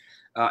do it.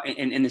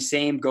 And the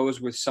same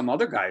goes with some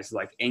other guys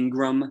like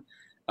Ingram,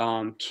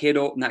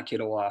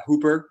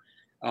 Hooper.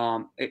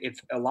 If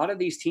a lot of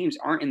these teams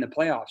aren't in the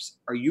playoffs,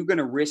 are you going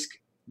to risk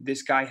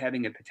this guy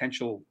having a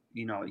potential,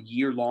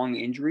 year-long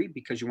injury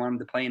because you want him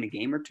to play in a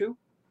game or two?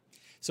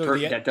 So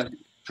that doesn't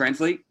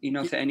translate,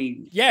 to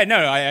any. Yeah,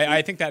 no,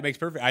 I think that makes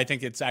perfect. I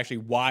think it's actually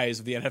wise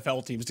of the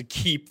NFL teams to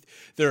keep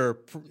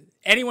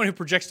anyone who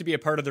projects to be a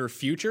part of their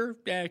future,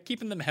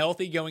 keeping them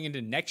healthy going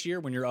into next year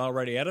when you're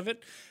already out of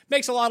it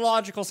makes a lot of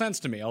logical sense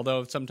to me.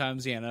 Although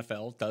sometimes the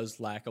NFL does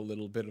lack a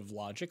little bit of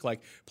logic,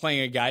 like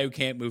playing a guy who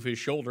can't move his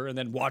shoulder and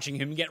then watching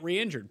him get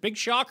re-injured. Big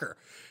shocker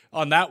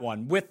on that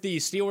one. With the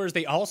Steelers,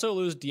 they also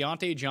lose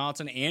Deontay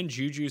Johnson and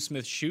Juju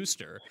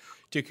Smith-Schuster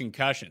to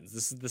concussions.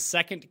 This is the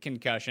second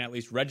concussion, at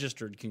least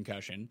registered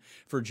concussion,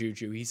 for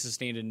Juju. He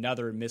sustained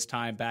another missed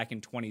time back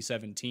in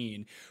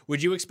 2017.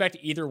 Would you expect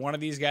either one of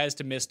these guys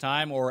to miss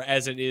time, or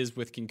as it is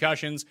with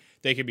concussions,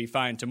 they could be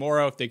fine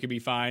tomorrow, they could be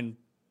fine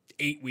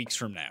 8 weeks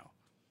from now?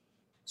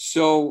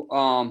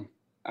 So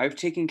I've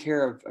taken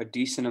care of a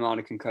decent amount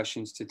of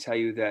concussions to tell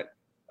you that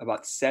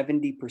about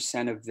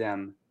 70% of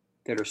them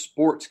that are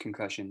sports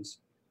concussions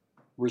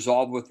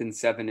resolve within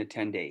 7 to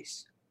 10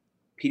 days.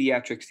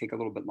 Pediatrics take a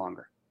little bit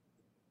longer.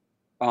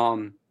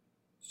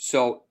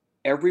 So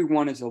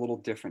everyone is a little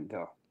different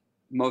though.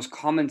 Most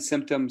common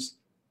symptoms: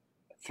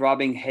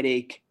 throbbing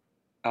headache,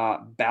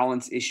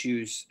 balance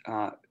issues,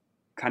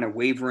 kind of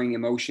wavering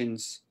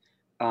emotions.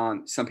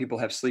 Some people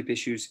have sleep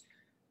issues.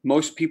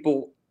 Most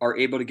people are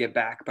able to get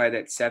back by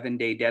that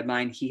 7-day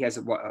deadline. He has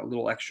a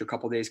little extra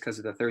couple days because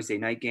of the Thursday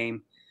night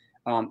game.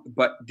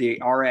 But they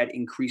are at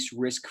increased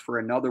risk for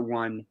another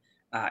one.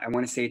 I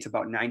want to say it's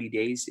about 90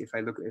 days if I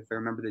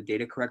remember the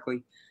data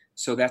correctly.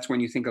 So that's when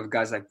you think of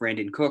guys like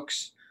Brandon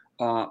Cooks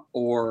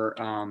or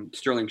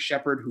Sterling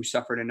Shepard, who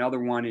suffered another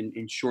one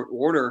in short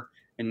order.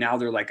 And now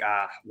they're like,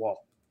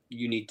 well,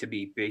 you need to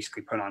be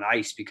basically put on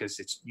ice because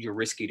you're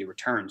risky to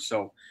return.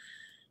 So,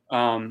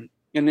 and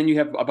then you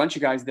have a bunch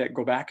of guys that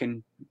go back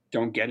and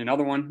don't get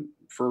another one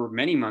for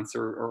many months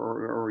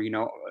or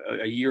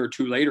a year or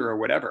two later or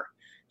whatever.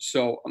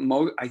 So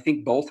I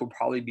think both will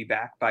probably be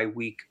back by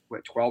week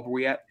 12 are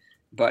we at,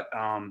 but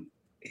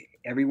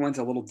everyone's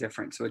a little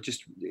different. So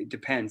it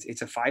depends.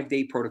 It's a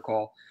 5-day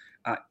protocol.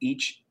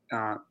 Each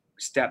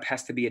step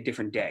has to be a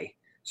different day.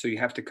 So you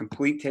have to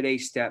complete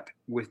today's step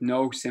with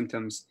no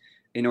symptoms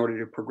in order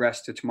to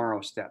progress to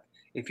tomorrow's step.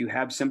 If you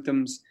have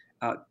symptoms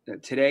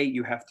today,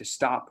 you have to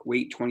stop,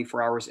 wait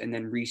 24 hours, and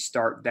then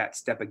restart that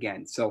step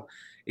again. So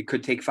it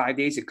could take 5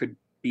 days. It could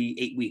be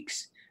 8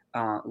 weeks,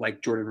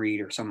 like Jordan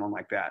Reed or someone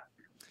like that.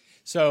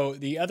 So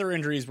the other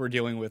injuries we're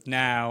dealing with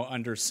now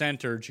under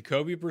center,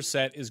 Jacoby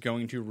Brissett is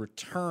going to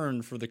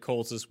return for the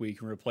Colts this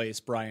week and replace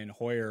Brian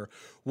Hoyer.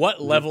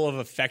 What level of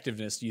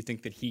effectiveness do you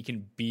think that he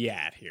can be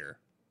at here?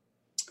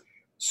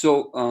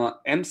 So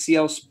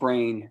MCL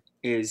sprain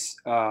is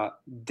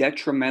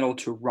detrimental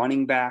to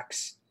running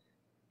backs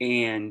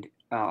and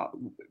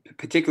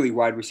particularly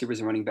wide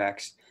receivers and running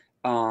backs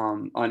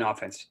on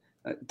offense.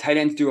 Tight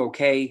ends do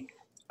okay,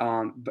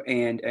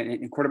 and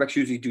quarterbacks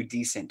usually do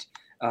decent.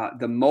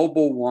 The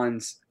mobile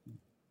ones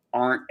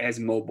aren't as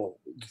mobile.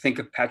 Think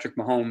of Patrick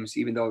Mahomes,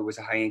 even though it was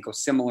a high ankle,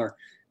 similar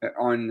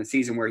on the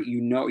season where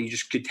you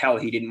just could tell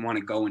he didn't want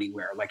to go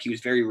anywhere. Like he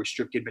was very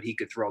restricted, but he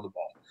could throw the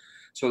ball.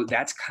 So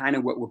that's kind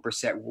of what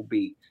Brissett will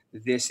be.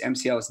 This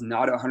MCL is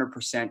not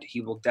 100%.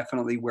 He will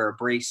definitely wear a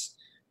brace,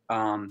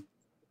 and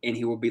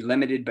he will be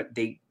limited, but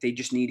they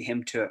just need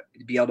him to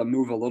be able to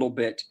move a little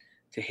bit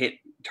to hit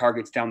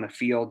targets down the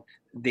field.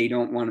 They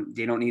don't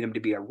need him to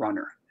be a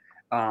runner.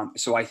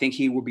 So I think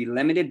he will be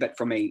limited, but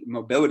from a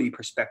mobility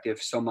perspective,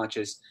 so much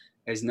as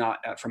not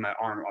from an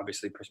arm,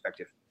 obviously,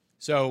 perspective.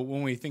 So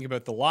when we think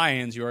about the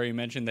Lions, you already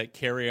mentioned that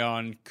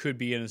Kerryon could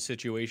be in a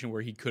situation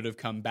where he could have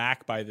come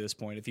back by this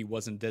point if he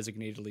wasn't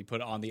designatedly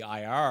put on the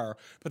IR,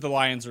 but the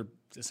Lions are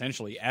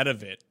essentially out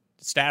of it.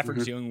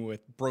 Stafford's dealing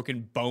with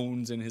broken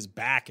bones in his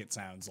back, it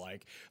sounds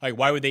like. Like,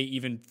 why would they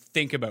even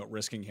think about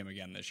risking him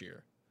again this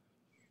year?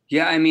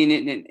 Yeah, I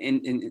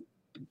mean,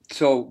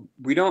 so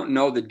we don't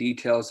know the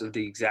details of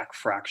the exact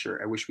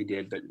fracture. I wish we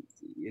did, but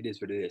it is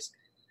what it is.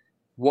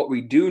 What we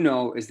do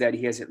know is that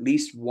he has at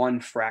least one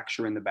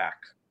fracture in the back.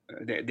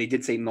 They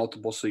did say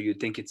multiple, so you'd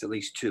think it's at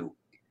least two.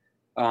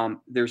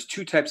 There's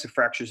two types of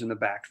fractures in the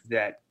back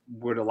that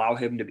would allow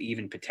him to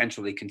even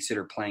potentially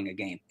consider playing a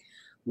game.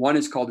 One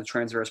is called the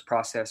transverse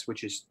process,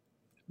 which is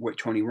what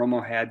Tony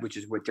Romo had, which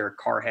is what Derek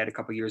Carr had a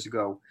couple years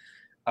ago.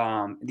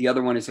 The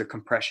other one is a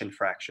compression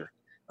fracture,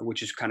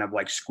 which is kind of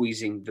like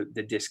squeezing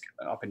the disc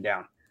up and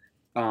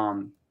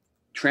down.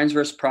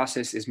 Transverse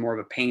process is more of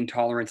a pain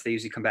tolerance. They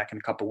usually come back in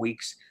a couple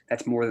weeks.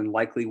 That's more than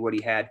likely what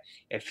he had.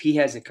 If he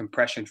has a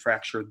compression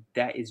fracture,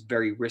 that is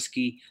very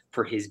risky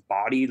for his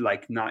body,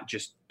 like not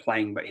just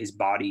playing, but his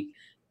body.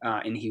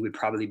 And he would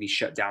probably be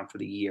shut down for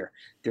the year.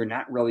 They're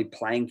not really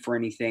playing for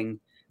anything.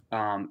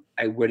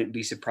 I wouldn't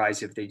be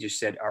surprised if they just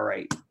said, all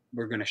right,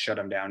 we're going to shut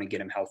him down and get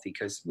him healthy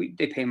because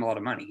they pay him a lot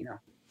of money,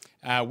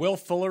 Will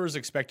Fuller is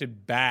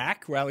expected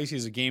back. Well, at least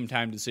he's a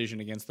game-time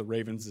decision against the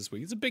Ravens this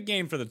week. It's a big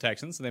game for the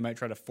Texans, so they might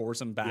try to force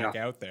him back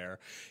out there.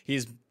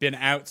 He's been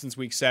out since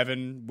week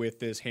 7 with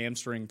this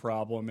hamstring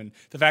problem, and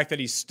the fact that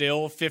he's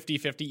still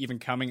 50-50, even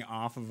coming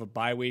off of a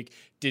bye week,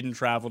 didn't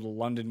travel to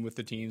London with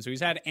the team. So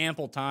he's had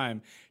ample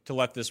time to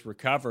let this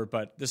recover,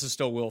 but this is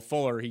still Will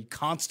Fuller. He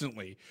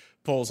constantly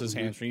pulls his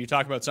hamstring. You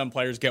talk about some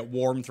players get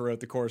warm throughout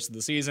the course of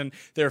the season,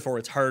 therefore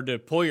it's hard to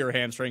pull your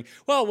hamstring.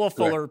 Well, Will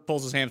Fuller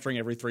pulls his hamstring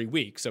every 3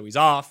 weeks, so he's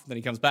off, then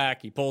he comes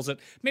back, he pulls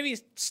it. Maybe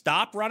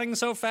stop running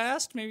so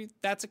fast, maybe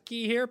that's a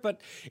key here, but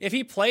if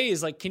he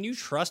plays, like, can you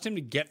trust him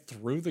to get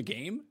through the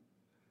game?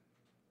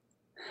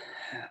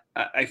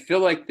 I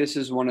feel like this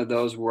is one of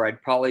those where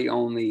I'd probably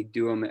only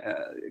do him,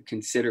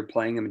 consider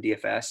playing him in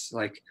DFS,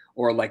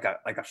 or like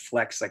a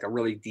flex, like a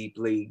really deep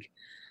league.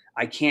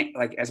 I can't,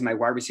 like, as my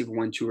wide receiver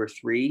 1, 2, or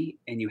 3,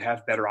 and you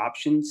have better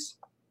options,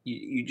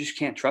 you just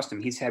can't trust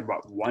him. He's had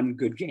one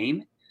good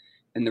game,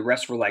 and the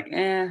rest were like,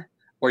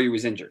 or he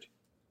was injured.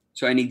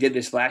 So, and he did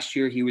this last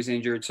year. He was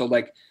injured. So,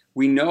 like,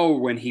 we know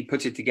when he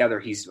puts it together,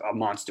 he's a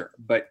monster.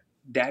 But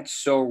that's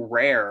so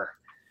rare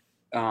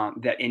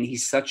and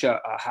he's such a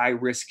high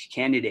risk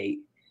candidate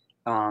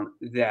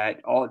that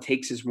all it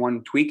takes is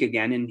one tweak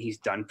again, and he's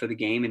done for the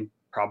game and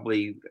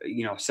probably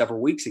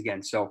several weeks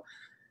again. So.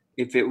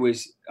 If it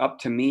was up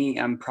to me,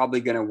 I'm probably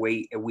going to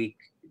wait a week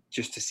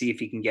just to see if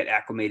he can get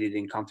acclimated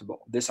and comfortable.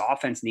 This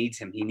offense needs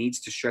him. He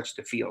needs to stretch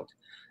the field.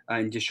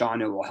 And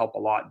Deshaun will help a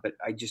lot, but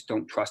I just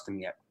don't trust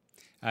him yet.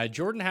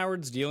 Jordan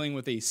Howard's dealing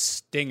with a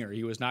stinger.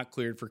 He was not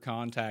cleared for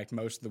contact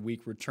most of the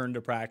week, returned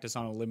to practice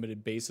on a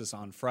limited basis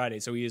on Friday.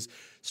 So he is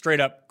straight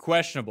up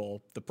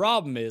questionable. The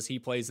problem is he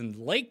plays in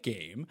the late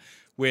game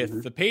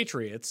with the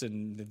Patriots,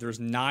 and there's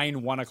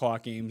 9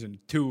 1:00 games and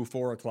 2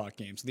 4:00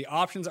 games. The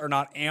options are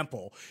not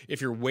ample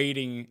if you're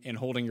waiting and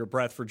holding your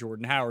breath for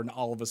Jordan Howard, and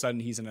all of a sudden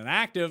he's an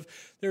inactive.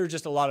 There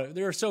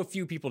are so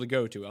few people to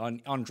go to.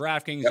 On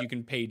DraftKings, you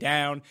can pay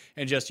down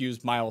and just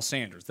use Miles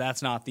Sanders.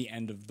 That's not the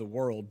end of the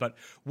world. But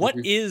what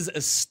is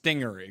a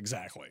stinger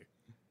exactly?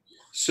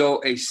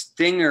 So a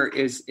stinger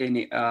is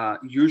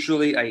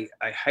usually a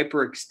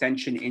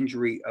hyperextension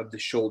injury of the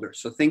shoulder.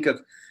 So think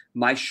of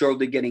my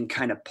shoulder getting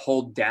kind of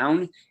pulled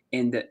down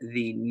and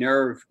the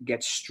nerve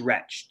gets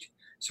stretched.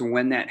 So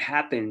when that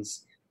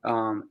happens,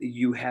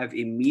 you have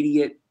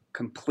immediate,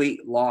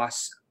 complete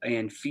loss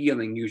and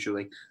feeling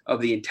usually of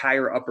the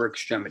entire upper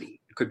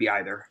extremity. It could be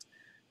either.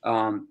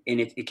 And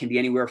it can be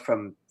anywhere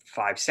from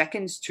 5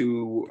 seconds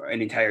to an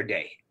entire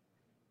day.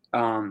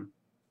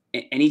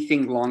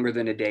 Anything longer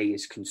than a day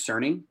is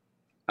concerning.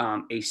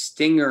 A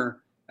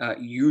stinger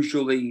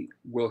usually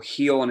will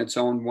heal on its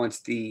own once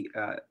the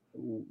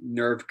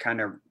nerve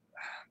kind of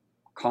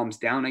calms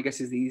down, I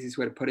guess is the easiest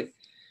way to put it.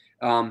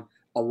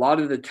 A lot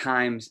of the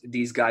times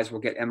these guys will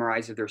get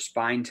MRIs of their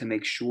spine to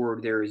make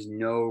sure there is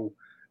no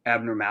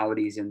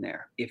abnormalities in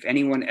there. If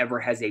anyone ever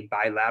has a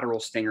bilateral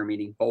stinger,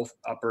 meaning both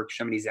upper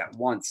extremities at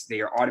once, they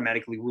are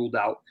automatically ruled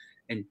out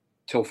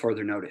until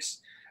further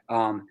notice.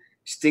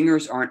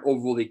 Stingers aren't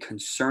overly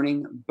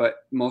concerning, but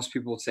most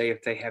people would say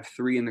if they have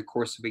 3 in the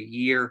course of a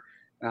year,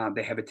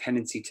 they have a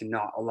tendency to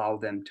not allow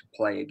them to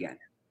play again.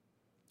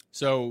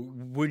 So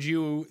would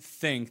you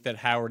think that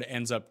Howard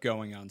ends up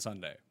going on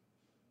Sunday?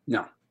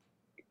 No.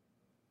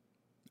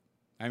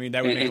 I mean,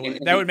 that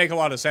would make a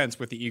lot of sense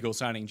with the Eagles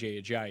signing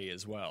Jay Ajayi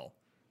as well.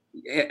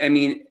 I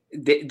mean,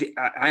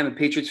 I'm a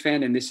Patriots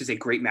fan, and this is a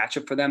great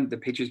matchup for them. The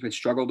Patriots have been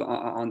struggled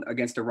on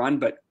against the run,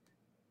 but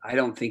I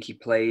don't think he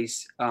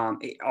plays. All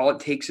it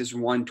takes is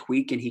one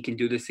tweak, and he can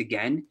do this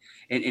again.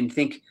 And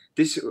think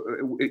this.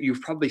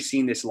 You've probably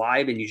seen this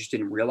live, and you just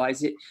didn't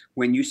realize it.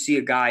 When you see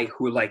a guy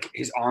who like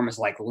his arm is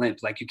like limp,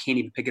 like you can't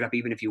even pick it up,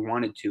 even if you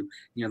wanted to.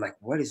 You're like,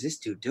 what is this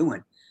dude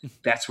doing?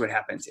 That's what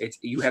happens.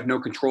 You have no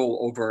control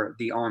over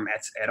the arm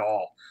at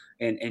all.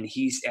 And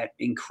he's at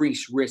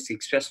increased risk,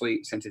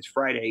 especially since it's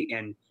Friday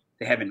and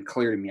they haven't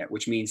cleared him yet,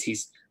 which means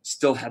he's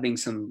still having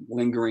some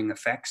lingering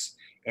effects.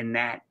 And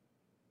that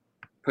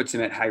puts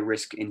him at high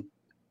risk in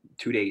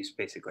 2 days,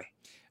 basically.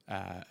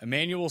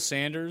 Emmanuel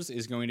Sanders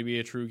is going to be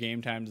a true game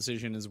time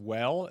decision as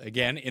well,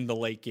 again, in the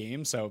late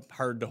game, so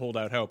hard to hold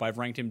out hope. I've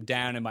ranked him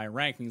down in my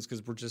rankings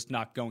because we're just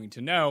not going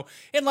to know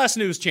unless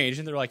news change.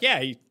 And they're like,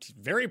 yeah, he's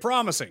very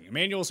promising.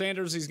 Emmanuel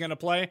Sanders, he's going to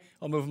play.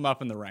 I'll move him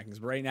up in the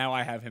rankings. But right now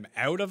I have him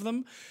out of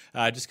them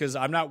just because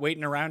I'm not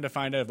waiting around to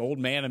find out if old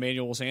man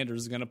Emmanuel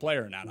Sanders is going to play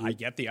or not. I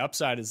get the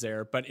upside is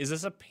there, but is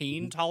this a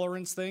pain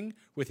tolerance thing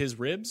with his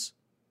ribs?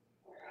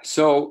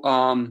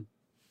 So,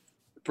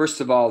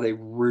 first of all, they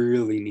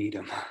really need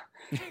him.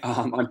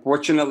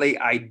 Unfortunately,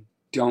 I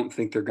don't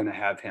think they're going to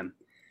have him.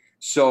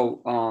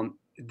 So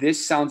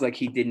this sounds like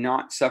he did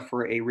not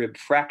suffer a rib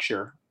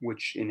fracture,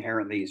 which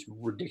inherently is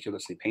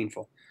ridiculously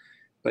painful.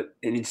 But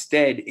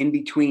instead, in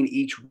between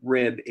each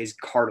rib is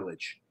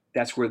cartilage.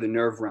 That's where the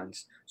nerve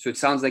runs. So it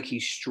sounds like he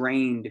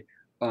strained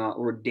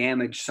or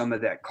damaged some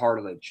of that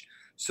cartilage.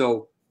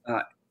 So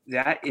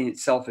that in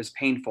itself is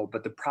painful.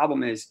 But the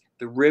problem is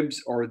the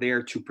ribs are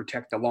there to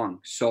protect the lung.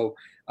 So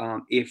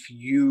if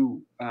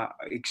you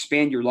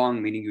expand your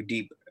lung, meaning you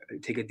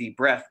take a deep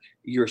breath,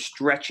 you're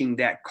stretching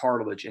that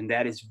cartilage, and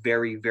that is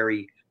very,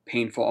 very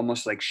painful,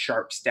 almost like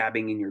sharp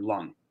stabbing in your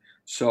lung.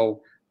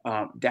 So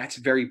that's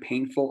very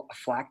painful. A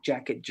flak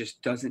jacket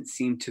just doesn't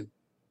seem to.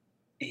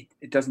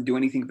 It doesn't do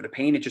anything for the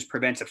pain. It just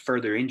prevents a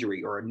further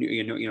injury or a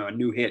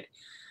new hit.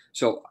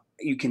 So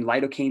you can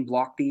lidocaine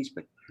block these,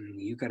 but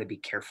you got to be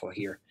careful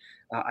here.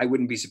 I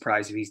wouldn't be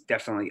surprised if he's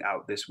definitely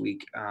out this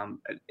week,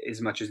 as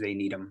much as they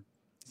need him.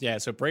 Yeah,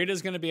 so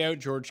Breda's going to be out.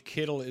 George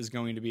Kittle is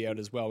going to be out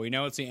as well. We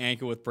know it's the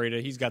ankle with Breda.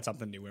 He's got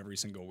something new every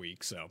single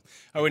week, so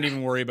I wouldn't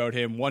even worry about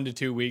him. 1 to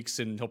 2 weeks,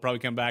 and he'll probably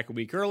come back a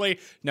week early.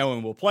 No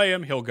one will play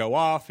him. He'll go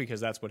off because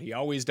that's what he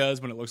always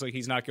does when it looks like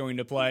he's not going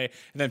to play.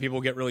 And then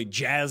people get really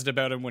jazzed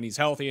about him when he's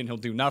healthy, and he'll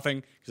do nothing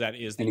because that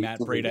is the Matt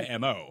Breda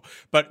MO.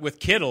 But with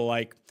Kittle,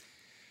 like,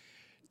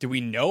 do we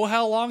know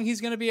how long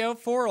he's going to be out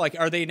for? Like,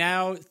 are they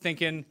now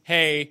thinking,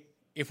 hey,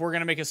 if we're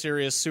going to make a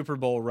serious Super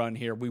Bowl run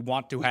here, we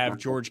want to have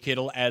George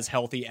Kittle as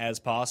healthy as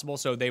possible,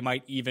 so they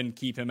might even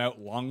keep him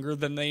out longer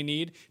than they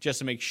need just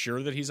to make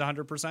sure that he's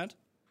 100%?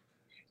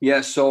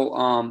 Yeah,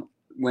 so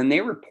when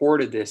they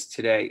reported this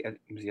today, it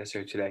was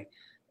yesterday today,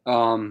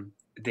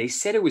 they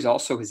said it was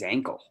also his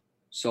ankle.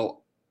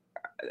 So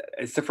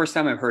it's the first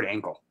time I've heard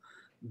ankle.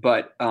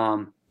 But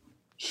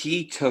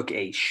he took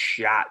a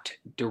shot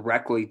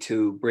directly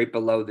to right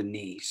below the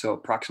knee, so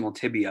proximal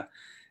tibia.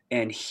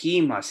 And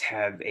he must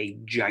have a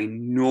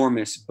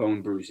ginormous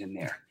bone bruise in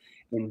there.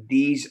 And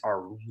these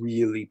are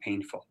really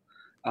painful.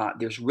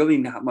 There's really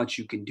not much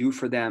you can do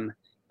for them.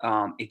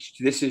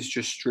 This is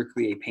just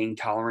strictly a pain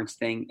tolerance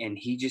thing. And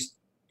he's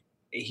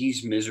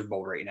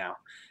miserable right now.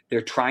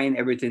 They're trying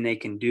everything they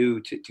can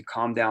do to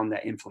calm down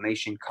that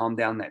inflammation, calm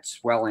down that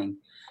swelling.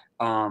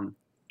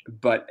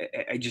 But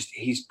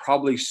he's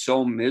probably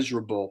so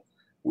miserable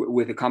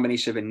with a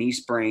combination of a knee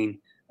sprain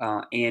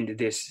and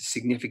this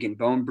significant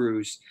bone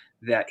bruise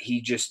that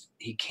he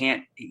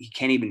can't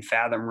even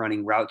fathom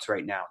running routes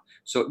right now.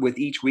 So with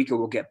each week it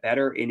will get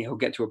better, and he'll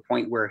get to a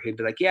point where he'll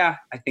be like, yeah,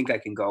 I think I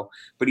can go.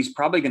 But he's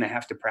probably going to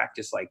have to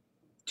practice like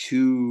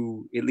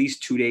at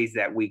least 2 days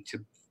that week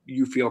to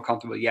you feel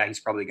comfortable. Yeah, he's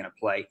probably going to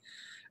play.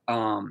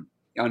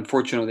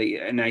 Unfortunately,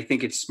 and I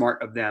think it's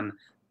smart of them,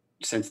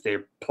 since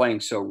they're playing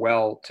so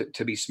well,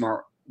 to be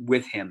smart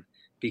with him,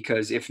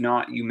 because if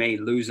not, you may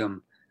lose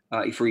him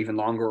for even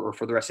longer or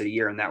for the rest of the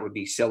year, and that would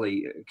be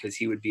silly because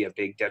he would be a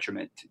big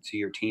detriment to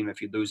your team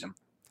if you lose him.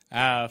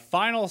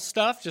 Final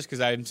stuff, just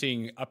because I'm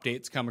seeing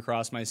updates come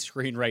across my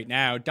screen right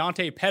now.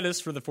 Dante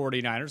Pettis for the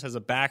 49ers has a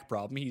back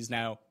problem. He's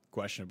now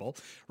questionable.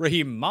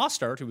 Raheem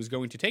Mostert, who was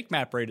going to take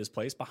Matt Breda's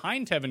place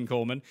behind Tevin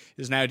Coleman,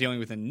 is now dealing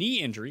with a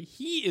knee injury.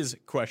 He is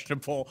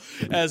questionable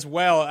as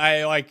well.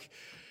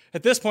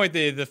 At this point,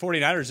 the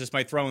 49ers just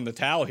might throw in the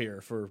towel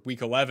here for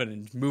week 11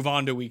 and move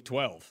on to week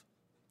 12.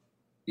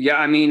 Yeah,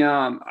 I mean,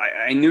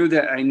 I knew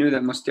that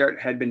Mostert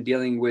had been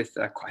dealing with,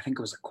 I think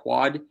it was a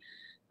quad.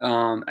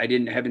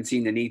 Haven't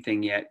seen the knee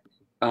thing yet.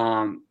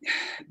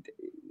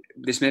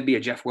 This may be a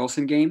Jeff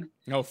Wilson game.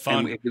 Oh,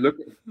 fun! And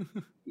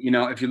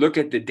if you look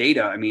at the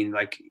data, I mean,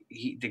 like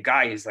the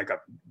guy is like a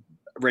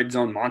red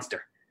zone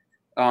monster.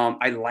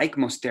 I like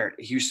Mostert.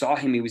 You saw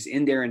him; he was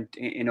in there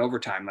in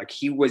overtime. Like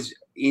he was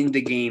in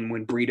the game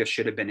when Breida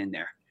should have been in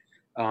there.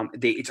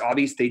 It's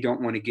obvious they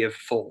don't want to give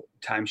full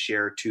time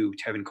share to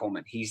Tevin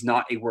Coleman. He's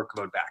not a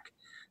workload back,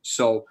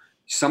 so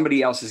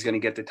somebody else is going to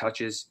get the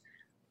touches.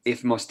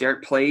 If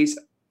Mostert plays,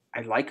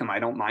 I like him. I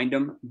don't mind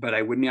him, but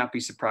I would not be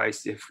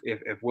surprised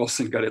if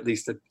Wilson got at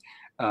least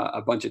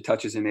a bunch of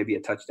touches and maybe a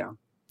touchdown.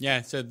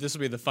 Yeah, so this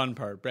will be the fun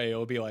part. It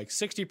will be like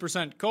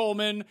 60%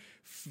 Coleman,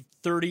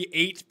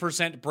 38%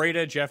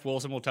 Breida. Jeff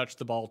Wilson will touch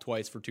the ball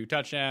twice for 2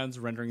 touchdowns,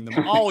 rendering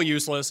them all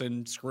useless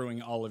and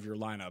screwing all of your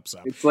lineups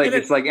up.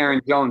 It's like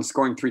Aaron Jones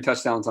scoring 3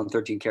 touchdowns on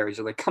 13 carries.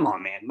 You're like, come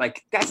on, man.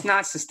 Like, that's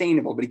not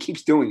sustainable, but he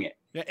keeps doing it.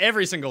 Yeah,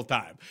 every single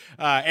time.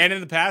 And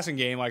in the passing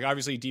game, like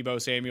obviously Deebo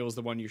Samuel is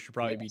the one you should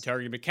probably be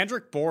targeting, but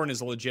Kendrick Bourne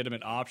is a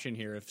legitimate option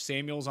here. If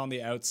Samuel's on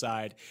the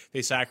outside,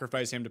 they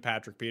sacrifice him to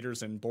Patrick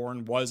Peterson.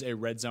 Bourne was a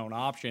red zone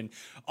option,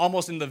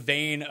 almost in the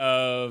vein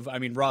of,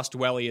 Ross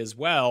Dwelley as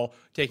well,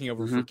 taking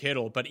over for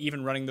Kittle. But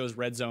even running those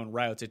red zone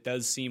routes, it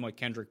does seem like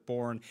Kendrick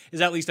Bourne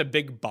is at least a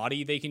big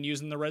body they can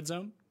use in the red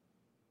zone.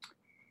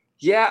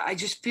 Yeah,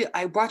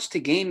 I watched the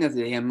game the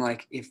other day. I'm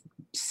like, if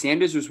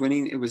Sanders was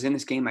winning, it was in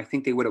this game, I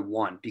think they would have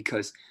won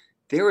because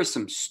there were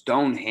some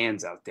stone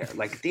hands out there.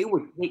 Like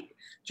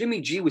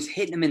Jimmy G was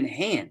hitting them in the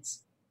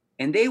hands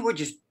and it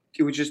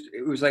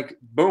was like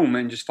boom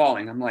and just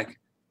falling. I'm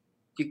like,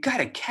 you got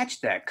to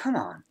catch that. Come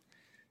on.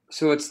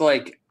 So it's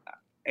like,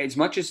 as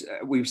much as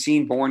we've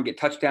seen Bourne get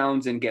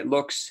touchdowns and get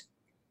looks,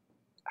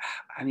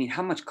 I mean,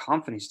 how much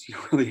confidence do you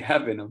really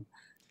have in him?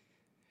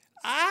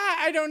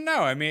 I don't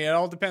know. I mean, it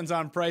all depends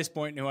on price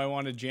point and who I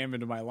want to jam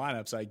into my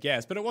lineups, I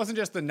guess. But it wasn't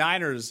just the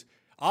Niners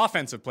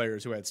offensive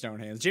players who had stone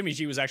hands. Jimmy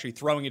G was actually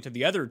throwing it to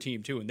the other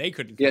team, too, and they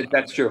couldn't. Yeah,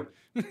 that's true.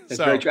 That's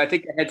very true. I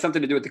think it had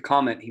something to do with the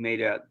comment he made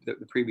the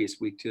previous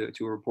week to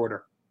a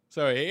reporter.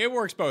 So it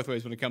works both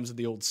ways when it comes to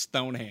the old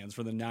stone hands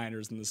for the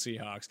Niners and the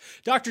Seahawks.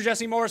 Dr.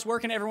 Jesse Morris, where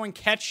can everyone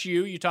catch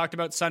you? You talked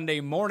about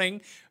Sunday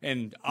morning,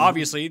 and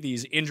obviously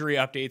these injury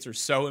updates are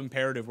so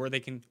imperative.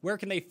 Where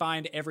can they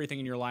find everything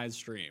in your live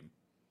stream?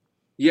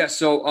 Yeah,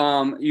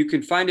 so you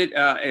can find it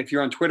if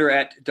you're on Twitter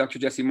at Dr.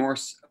 Jesse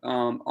Morse.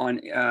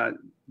 On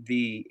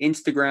the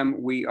Instagram,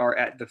 we are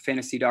at the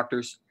Fantasy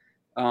Doctors.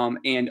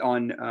 And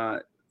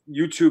on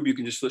YouTube, you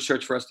can just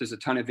search for us. There's a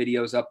ton of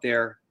videos up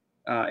there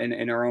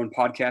in our own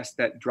podcast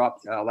that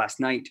dropped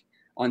last night.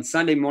 On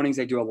Sunday mornings,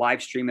 I do a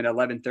live stream at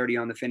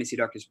 11:30 on the Fantasy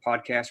Doctors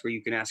podcast where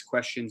you can ask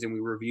questions and we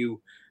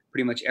review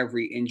pretty much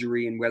every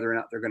injury and whether or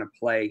not they're going to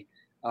play.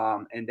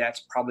 And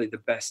that's probably the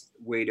best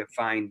way to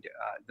find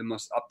the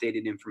most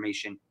updated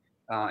information.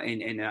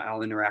 And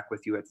I'll interact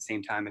with you at the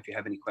same time if you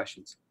have any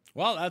questions.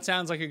 Well, that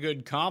sounds like a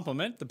good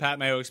compliment. The Pat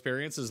Mayo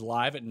Experience is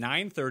live at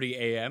 9:30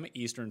 a.m.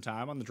 Eastern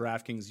Time on the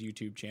DraftKings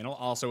YouTube channel.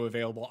 Also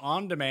available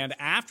on demand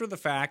after the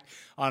fact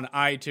on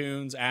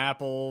iTunes,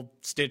 Apple,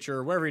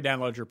 Stitcher, wherever you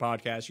download your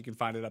podcast. You can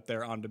find it up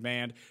there on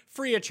demand,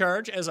 free of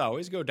charge. As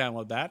always, go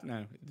download that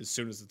as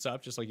soon as it's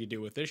up, just like you do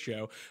with this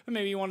show. But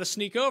maybe you want to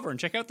sneak over and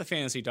check out the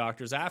Fantasy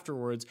Doctors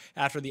afterwards,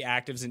 after the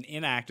actives and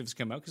inactives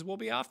come out, because we'll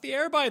be off the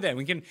air by then.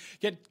 We can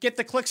get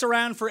the clicks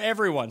around for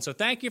everyone. So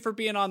thank you for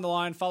being on the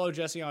line. Follow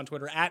Jesse on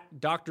Twitter at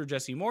Dr.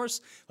 Jesse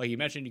Morse. Like you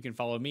mentioned, you can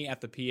follow me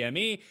at the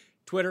PME,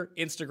 Twitter,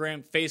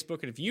 Instagram, Facebook.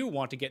 And if you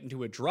want to get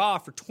into a draw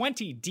for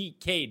 $20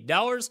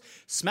 DK,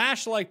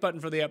 smash the like button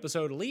for the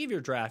episode. Leave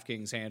your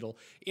DraftKings handle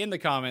in the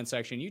comment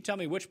section. You tell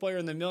me which player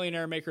in the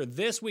Millionaire Maker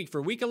this week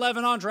for week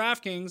 11 on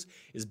DraftKings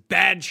is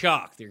bad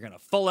chalk that you're going to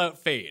full out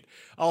fade.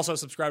 Also,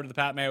 subscribe to the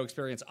Pat Mayo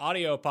Experience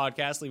audio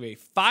podcast. Leave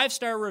a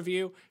 5-star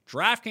review,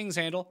 DraftKings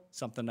handle,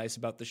 something nice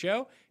about the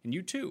show, and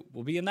you too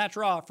will be in that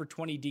draw for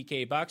 $20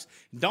 DK.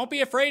 Don't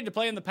be afraid to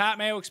play in the Pat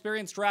Mayo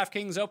Experience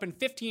DraftKings Open.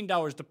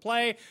 $15 to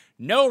play,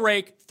 no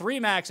rake, 3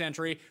 max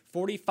entry,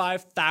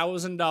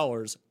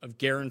 $45,000 of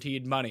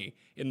guaranteed money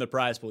in the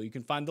prize pool. You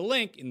can find the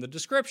link in the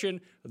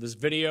description of this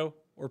video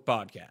or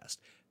podcast.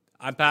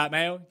 I'm Pat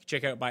Mayo.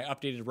 Check out my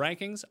updated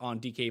rankings on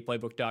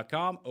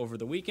DKPlaybook.com over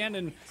the weekend.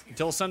 And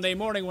until Sunday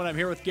morning when I'm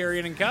here with Gary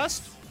and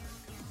Cust,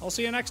 I'll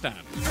see you next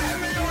time. Pat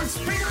Mayo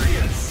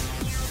Experience!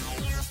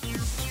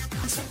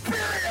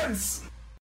 Experience!